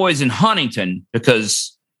other noise in Huntington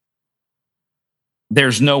because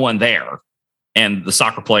there's no one there. And the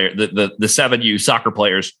soccer player, the 7U soccer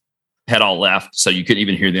players had all left, so you couldn't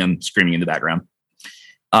even hear them screaming in the background.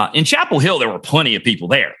 In Chapel Hill, there were plenty of people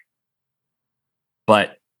there,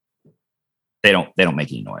 but they don't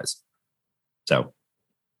make any noise. So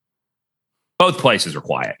both places are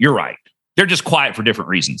quiet. You're right. They're just quiet for different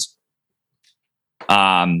reasons.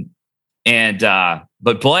 But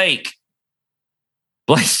Blake's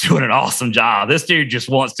doing an awesome job. This dude just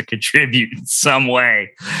wants to contribute in some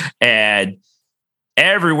way. And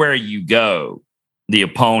everywhere you go, the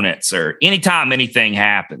opponents, or anytime anything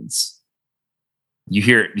happens, you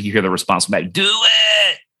hear the response back, "Do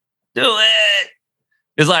it, do it."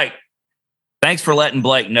 It's like, thanks for letting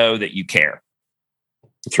Blake know that you care.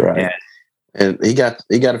 That's right. And he got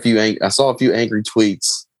a few. I saw a few angry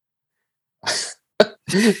tweets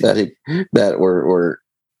that were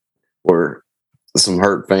some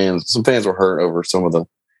hurt fans. Some fans were hurt over some of the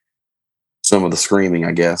screaming,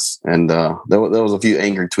 I guess. And there was a few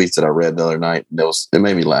angry tweets that I read the other night. It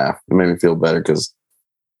made me laugh. It made me feel better because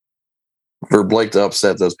for Blake to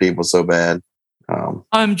upset those people so bad.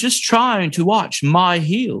 I'm just trying to watch my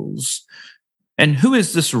heels. And who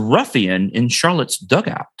is this ruffian in Charlotte's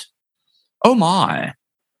dugout? Oh my.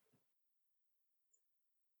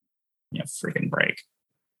 Yeah, freaking break.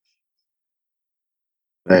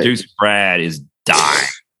 Hey. Producer Brad is dying.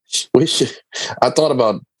 I thought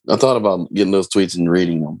about getting those tweets and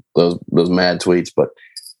reading them, those mad tweets, but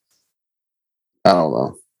I don't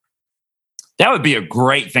know. That would be a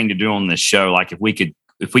great thing to do on this show. Like if we could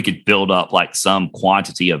build up like some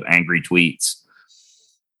quantity of angry tweets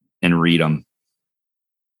and read them.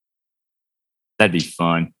 That'd be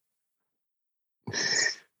fun.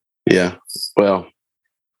 Yeah. Well,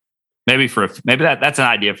 maybe that's an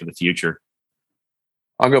idea for the future.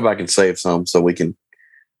 I'll go back and save some so we can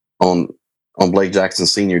on Blake Jackson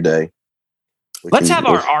Senior Day. Let's have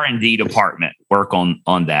our R&D department work on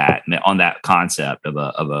that concept of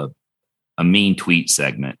a mean tweet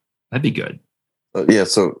segment. That'd be good. Yeah.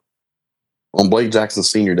 So on Blake Jackson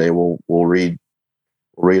Senior Day, we'll read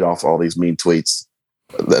off all these mean tweets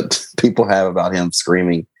that people have about him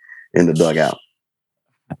screaming in the dugout.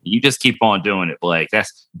 You just keep on doing it, Blake.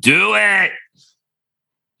 Do it.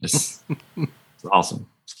 It's awesome.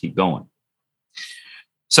 Just keep going.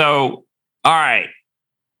 So, all right.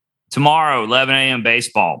 Tomorrow, 11 a.m.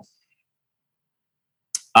 baseball.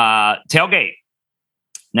 Tailgate.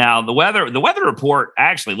 Now, the weather report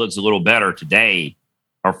actually looks a little better today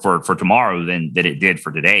or for tomorrow than it did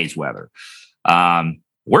for today's weather.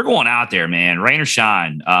 We're going out there, man, rain or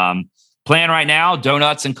shine. Plan right now,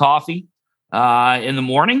 donuts and coffee in the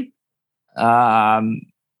morning. And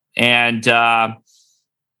we're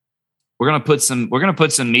gonna put some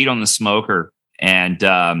meat on the smoker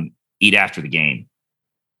and eat after the game.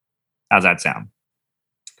 How's that sound?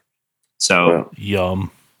 So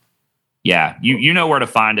yum. Yeah, you know where to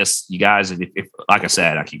find us, you guys. If like I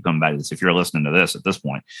said, I keep coming back to this. If you're listening to this at this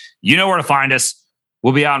point, you know where to find us.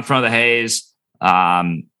 We'll be out in front of the Hayes. A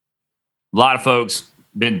lot of folks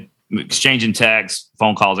been exchanging texts,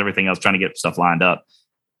 phone calls, everything else, trying to get stuff lined up.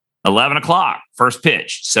 11 o'clock, first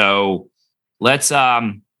pitch. So let's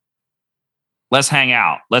hang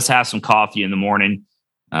out. Let's have some coffee in the morning.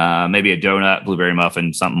 Maybe a donut, blueberry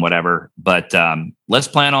muffin, something, whatever. But let's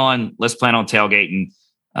plan on tailgating.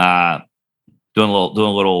 Doing a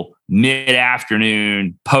little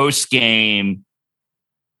mid-afternoon post game.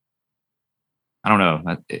 I don't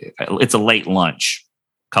know. It's a late lunch.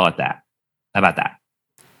 Call it that. How about that?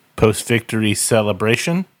 Post victory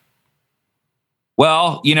celebration.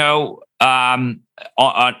 Well, on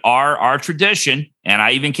our tradition, and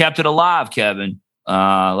I even kept it alive, Kevin.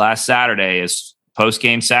 Last Saturday is post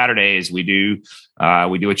game Saturdays. We do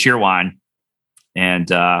a cheer wine, and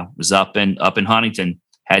was up in Huntington.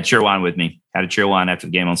 Had cheer wine with me. Had a cheer wine after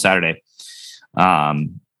the game on Saturday.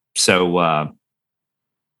 So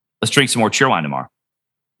let's drink some more cheer wine tomorrow.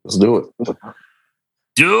 Let's do it.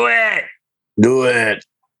 Do it. Do it.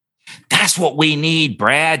 That's what we need,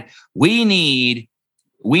 Brad. We need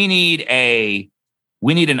a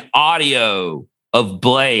We need an audio of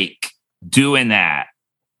Blake doing that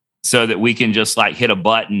so that we can just like hit a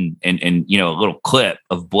button and a little clip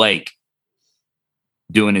of Blake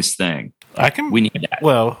doing his thing. We need that.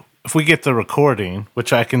 Well, if we get the recording,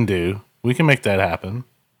 which I can do, we can make that happen.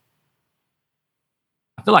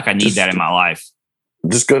 I feel like I need that in my life.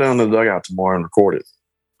 Just go down to the dugout tomorrow and record it.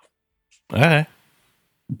 Okay.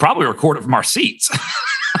 Probably record it from our seats.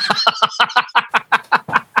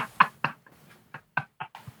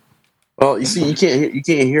 Well, you see, you can't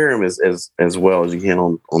hear him as well as you can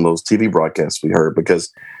on those TV broadcasts we heard,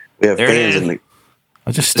 because we have fans in the.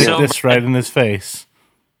 I'll just stick this right in his face.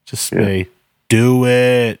 Just say, "Do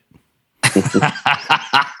it."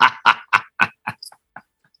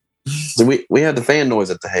 So we have the fan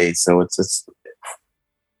noise at the Hayes, so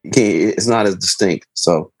it's not as distinct.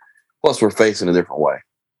 So plus we're facing a different way.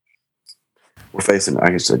 We're facing,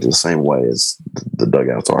 I guess, the same way as the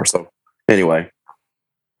dugouts are. So anyway.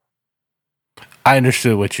 I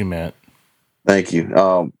understood what you meant. Thank you.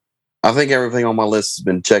 I think everything on my list has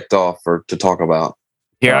been checked off to talk about.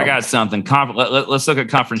 Here, I got something. Let's look at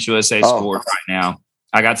Conference USA scores right now.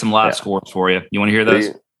 I got some live scores for you. You want to hear those?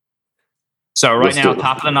 So right now,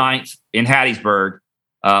 top of the ninth in Hattiesburg,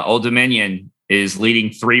 Old Dominion is leading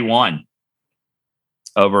 3-1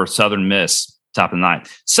 over Southern Miss. Top of the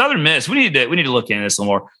ninth. Southern Miss, we need to look into this a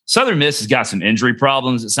little more. Southern Miss has got some injury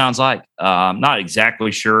problems, it sounds like. Not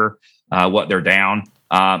exactly sure what they're down.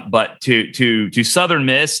 But to Southern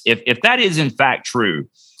Miss, if that is in fact true,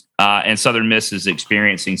 and Southern Miss is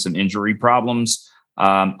experiencing some injury problems,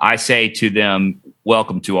 I say to them,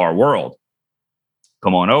 welcome to our world.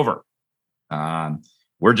 Come on over.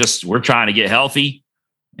 We're trying to get healthy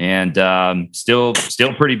and still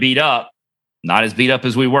pretty beat up. Not as beat up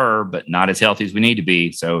as we were, but not as healthy as we need to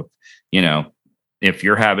be. So, if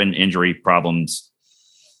you're having injury problems,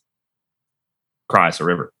 cry us a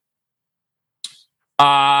river.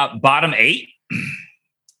 Bottom 8.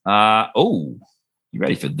 You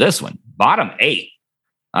ready for this one? Bottom 8.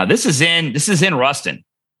 This is in Ruston.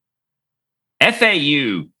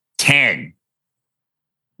 FAU 10.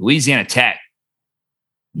 Louisiana Tech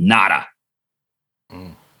nada.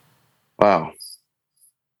 Wow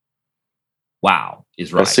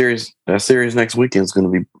is right. That series next weekend is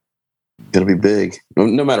going to be big.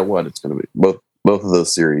 No matter what, it's going to be both of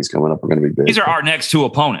those series coming up are going to be big. These are our next two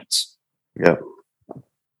opponents. Yep.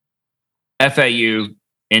 FAU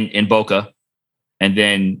in Boca, and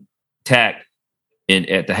then Tech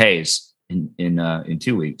at the Hayes in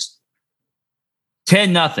 2 weeks.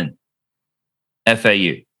 10-0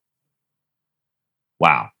 FAU.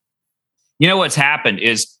 Wow. You know what's happened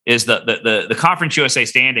is the Conference USA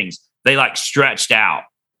standings, they like stretched out,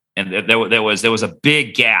 and there was a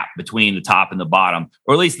big gap between the top and the bottom,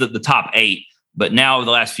 or at least the top 8. But now over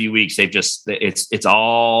the last few weeks, it's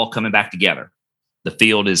all coming back together. The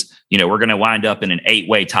field is, we're going to wind up in an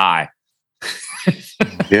 8-way tie.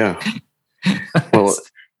 Yeah. Well,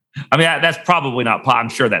 I mean, that's probably not. I'm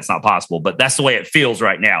sure that's not possible, but that's the way it feels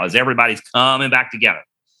right now. Is everybody's coming back together?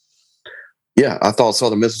 Yeah, I thought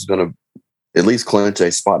Southern Miss was going to at least clinch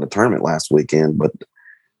a spot in the tournament last weekend, but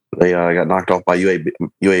they got knocked off by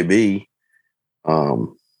UAB.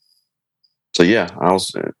 So yeah,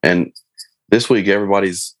 and this week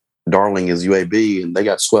everybody's darling is UAB, and they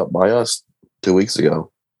got swept by us 2 weeks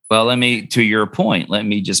ago. Well, to your point, let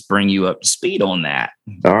me just bring you up to speed on that.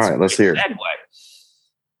 All right, let's hear it.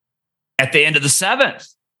 At the end of the 7th,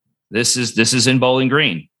 this is in Bowling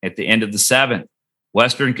Green. At the end of the 7th,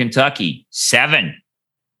 Western Kentucky 7,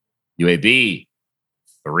 UAB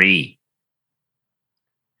 3.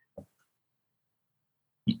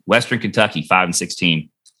 Western Kentucky 5-16.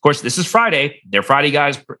 Of course, this is Friday. Their Friday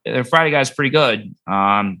guys pretty good.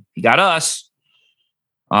 He got us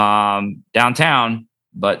downtown,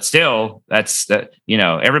 but still,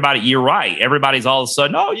 everybody. You're right. Everybody's all of a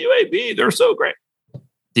sudden, oh, UAB, they're so great.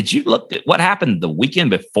 Did you look at what happened the weekend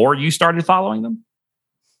before you started following them?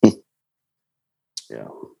 Yeah.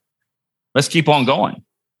 Let's keep on going.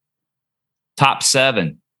 Top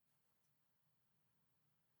 7.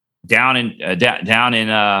 Down in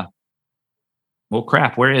well,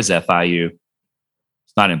 crap. Where is FIU?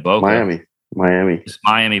 It's not in Boca. Miami. It's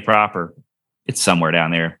Miami proper. It's somewhere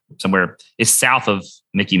down there. Somewhere. It's south of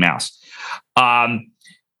Mickey Mouse.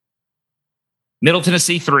 Middle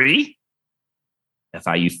Tennessee 3.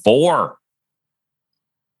 FIU 4.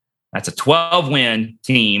 That's a 12-win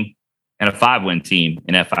team and a 5-win team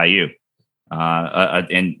in FIU.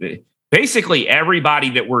 And basically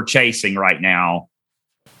everybody that we're chasing right now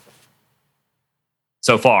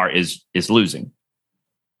so far is losing.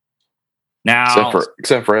 Now,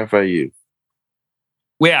 except for FAU.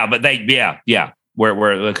 Yeah, but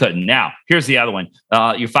where they couldn't. Now, here's the other one.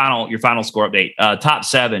 Your final score update. Top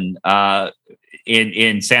 7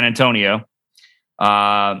 in San Antonio.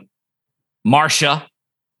 Marcia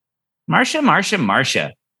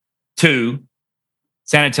 2,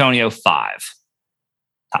 San Antonio 5.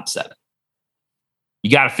 Top 7.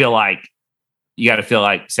 You got to feel like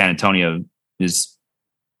San Antonio is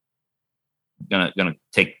gonna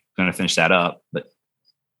finish that up, but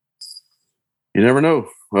you never know.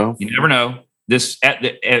 Well, you never know.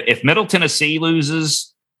 If Middle Tennessee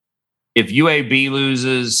loses, if UAB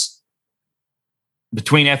loses,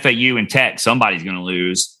 between FAU and Tech, somebody's going to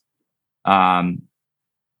lose. That's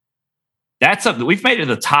something we've made it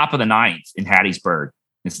to the top of the 9th in Hattiesburg.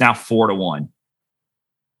 It's now 4-1.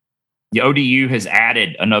 The ODU has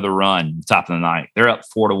added another run, top of the 9th. They're up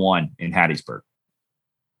 4-1 in Hattiesburg.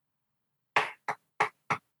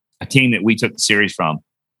 A team that we took the series from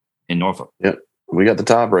in Norfolk. Yep. We got the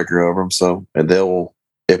tiebreaker over them. So, and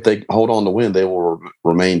if they hold on to win, they will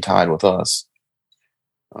remain tied with us.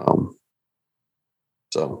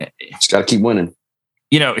 So just got to keep winning.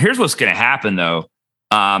 Here's what's going to happen though.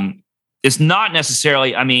 It's not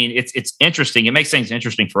necessarily, it's interesting. It makes things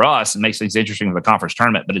interesting for us. It makes things interesting for the conference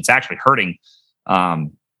tournament, but it's actually hurting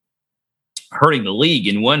the league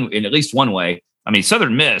in at least one way.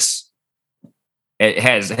 Southern Miss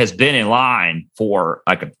has been in line for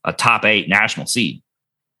like a top 8 national seed,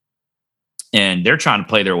 and they're trying to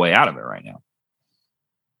play their way out of it right now.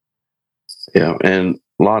 Yeah, and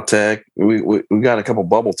La Tech, we got a couple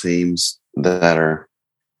bubble teams that are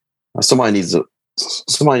somebody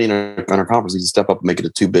in our conference needs to step up and make it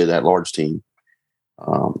a 2-bid at large team.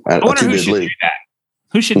 I wonder who should do that.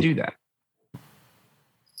 Who should do that?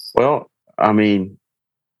 Well,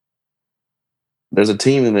 there's a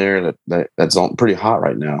team in there that's on pretty hot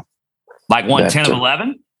right now. Like 10 of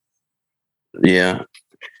 11? Yeah.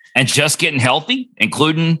 And just getting healthy,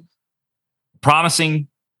 including promising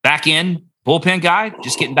back end bullpen guy,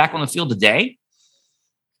 just getting back on the field today.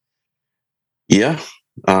 Yeah.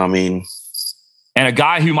 And a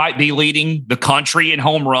guy who might be leading the country in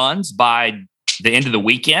home runs by the end of the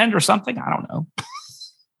weekend or something. I don't know.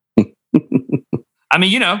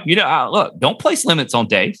 Look, don't place limits on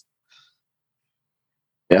Dave.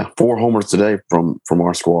 Yeah, 4 homers today from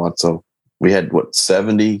our squad. So we had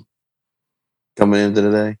 70 coming into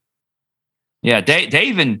today. Yeah,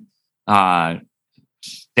 Dave and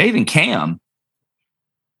Cam. Of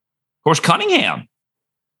course, Cunningham's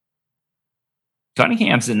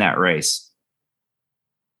in that race.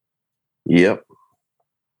 Yep.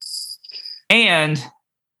 And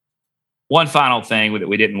one final thing that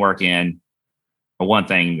we didn't work in, or one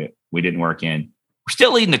thing that we didn't work in, we're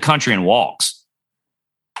still leading the country in walks.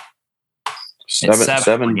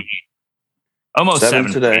 Seven almost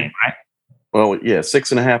 7 today, game, right? Well, yeah,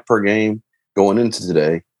 6.5 per game going into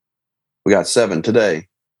today. We got 7 today,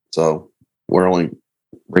 so we're only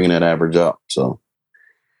bringing that average up. So,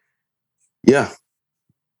 yeah.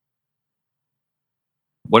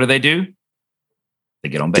 What do? They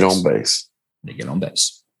get on base. They get on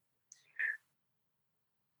base.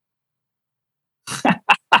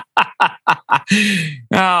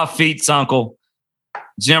 Oh, Feet's uncle.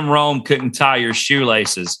 Jim Rome couldn't tie your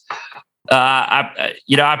shoelaces. I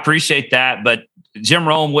appreciate that, but Jim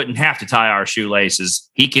Rome wouldn't have to tie our shoelaces.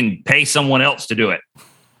 He can pay someone else to do it.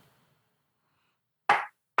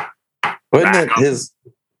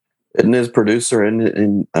 Isn't his producer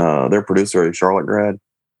in their producer a Charlotte grad?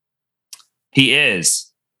 He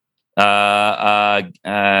is. Forget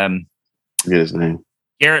his name.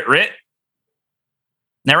 Garrett Ritt. Isn't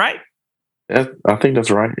that right? Yeah, I think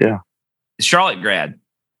that's right. Yeah. Charlotte grad.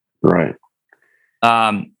 Right.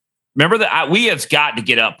 Remember that we have got to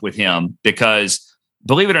get up with him because,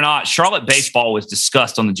 believe it or not, Charlotte baseball was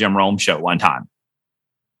discussed on the Jim Rome show one time.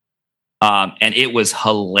 And it was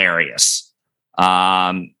hilarious.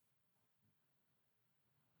 I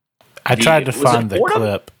tried to find the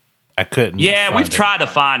clip. I couldn't. Yeah, we've tried to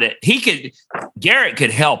find it. Garrett could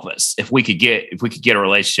help us if we could get a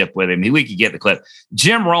relationship with him. We could get the clip.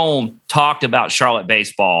 Jim Rome talked about Charlotte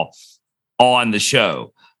baseball on the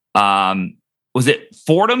show. Was it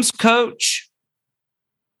Fordham's coach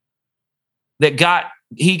that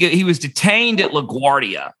he was detained at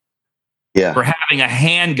LaGuardia for having a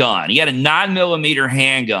handgun. He had a 9mm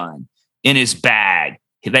handgun in his bag.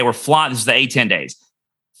 They were flying. This is the A-10 days.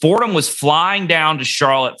 Fordham was flying down to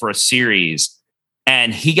Charlotte for a series,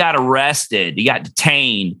 and he got arrested. He got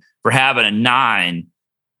detained for having a 9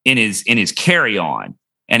 in his carry-on.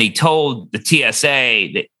 And he told the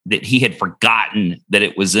TSA that he had forgotten that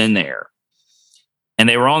it was in there. And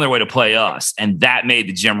they were on their way to play us. And that made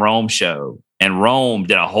the Jim Rome show. And Rome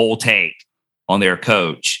did a whole take on their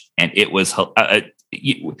coach, and it was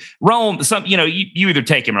Rome. You either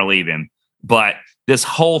take him or leave him. But this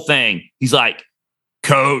whole thing, he's like,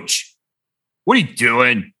 "Coach, what are you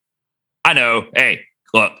doing? I know. Hey,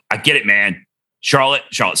 look, I get it, man.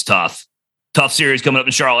 Charlotte's tough series coming up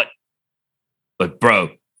in Charlotte. But bro,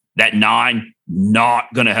 that 9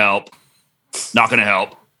 not gonna help. Not gonna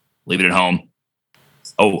help. Leave it at home.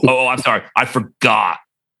 Oh, I'm sorry. I forgot.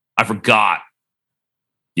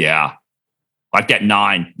 Yeah. Like that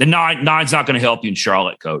 9. The 9's not going to help you in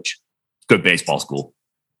Charlotte, coach. Good baseball school.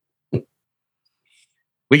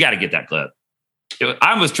 We got to get that clip.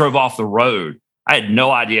 I almost drove off the road. I had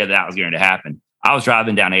no idea that was going to happen. I was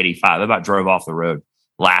driving down 85. I about drove off the road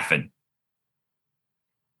laughing.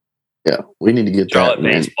 Yeah, we need to get Charlotte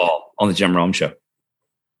that baseball on the Jim Rome Show.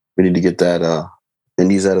 We need to get that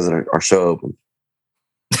and use that as our show open.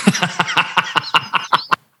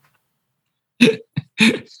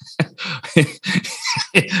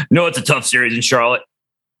 No, it's a tough series in Charlotte.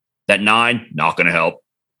 That 9 not going to help.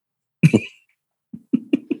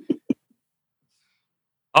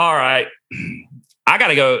 All right, I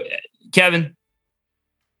gotta go, Kevin.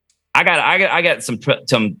 I got some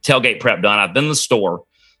tailgate prep done. I've been in the store.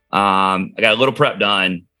 I got a little prep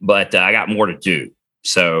done, but I got more to do.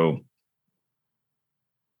 So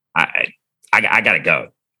I gotta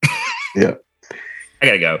go. Yeah, I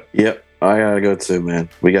gotta go. Yep, I gotta go too, man.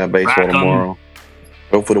 We got baseball tomorrow.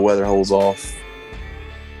 Hopefully the weather holds off.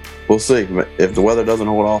 We'll see. If the weather doesn't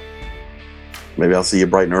hold off, maybe I'll see you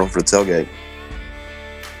bright and early for the tailgate.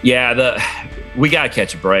 Yeah, we got to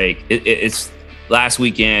catch a break. It's last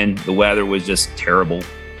weekend. The weather was just terrible.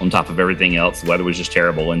 On top of everything else, the weather was just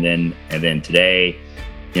terrible. And then today,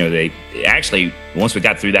 they actually, once we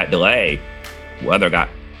got through that delay, weather got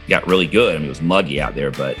really good. I mean, it was muggy out there.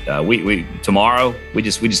 But we tomorrow we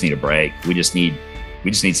just need a break. We just need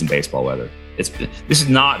some baseball weather. This has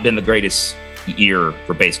not been the greatest year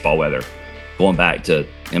for baseball weather. Going back to,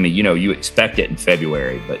 you expect it in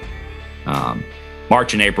February, but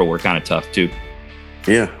March and April were kind of tough too.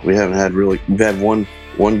 Yeah, we've had one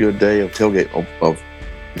good day of tailgate of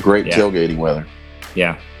great tailgating weather.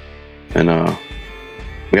 Yeah, and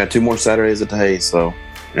we got 2 more Saturdays at the Hayes,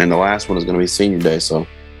 and the last one is going to be Senior Day. So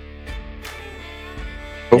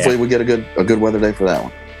hopefully we get a good weather day for that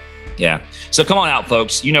one. Yeah. So come on out,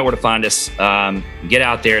 folks. You know where to find us. Get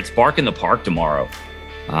out there. It's Bark in the Park tomorrow.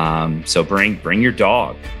 So bring your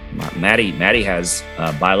dog. Maddie has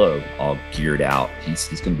Bilo all geared out.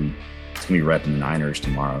 He's gonna be repping the Niners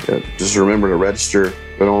tomorrow. Yeah, just remember to register.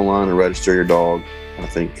 Go online and register your dog. I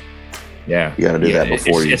think. Yeah, you got to do that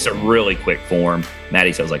before It's a really quick form.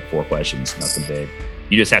 Maddie says like 4 questions, nothing big.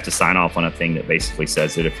 You just have to sign off on a thing that basically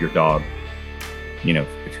says that if your dog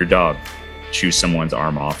chews someone's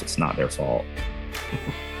arm off, it's not their fault.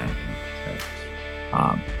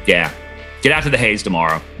 Yeah. Get out to the Hayes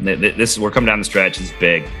tomorrow. We're coming down the stretch. It's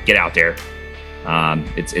big. Get out there.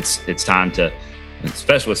 It's time to,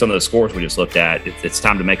 especially with some of the scores we just looked at. It's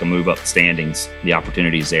time to make a move up the standings. The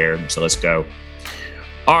opportunity's there. So let's go.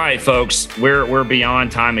 All right, folks. We're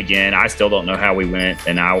beyond time again. I still don't know how we went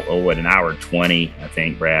an hour 20, I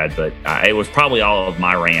think, Brad. But it was probably all of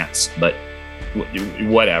my rants. But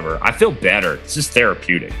whatever. I feel better. This is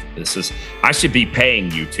therapeutic. I should be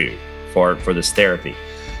paying you two for this therapy.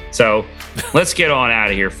 So let's get on out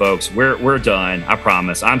of here, folks. We're done. I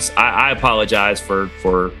promise. I apologize for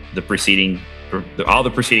the preceding, for all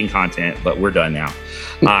the preceding content, but we're done now.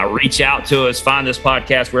 Reach out to us. Find this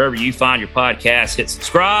podcast wherever you find your podcast. Hit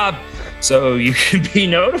subscribe so you can be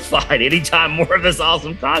notified anytime more of this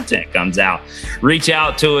awesome content comes out. Reach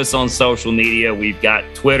out to us on social media. We've got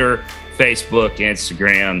Twitter, Facebook,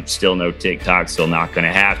 Instagram. Still no TikTok. Still not going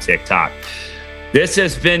to have TikTok. This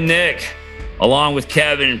has been Nick, along with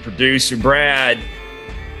Kevin and producer Brad.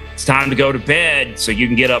 It's time to go to bed so you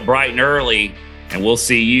can get up bright and early, and we'll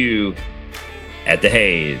see you at the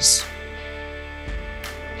Hayes.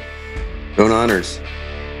 Go Niners.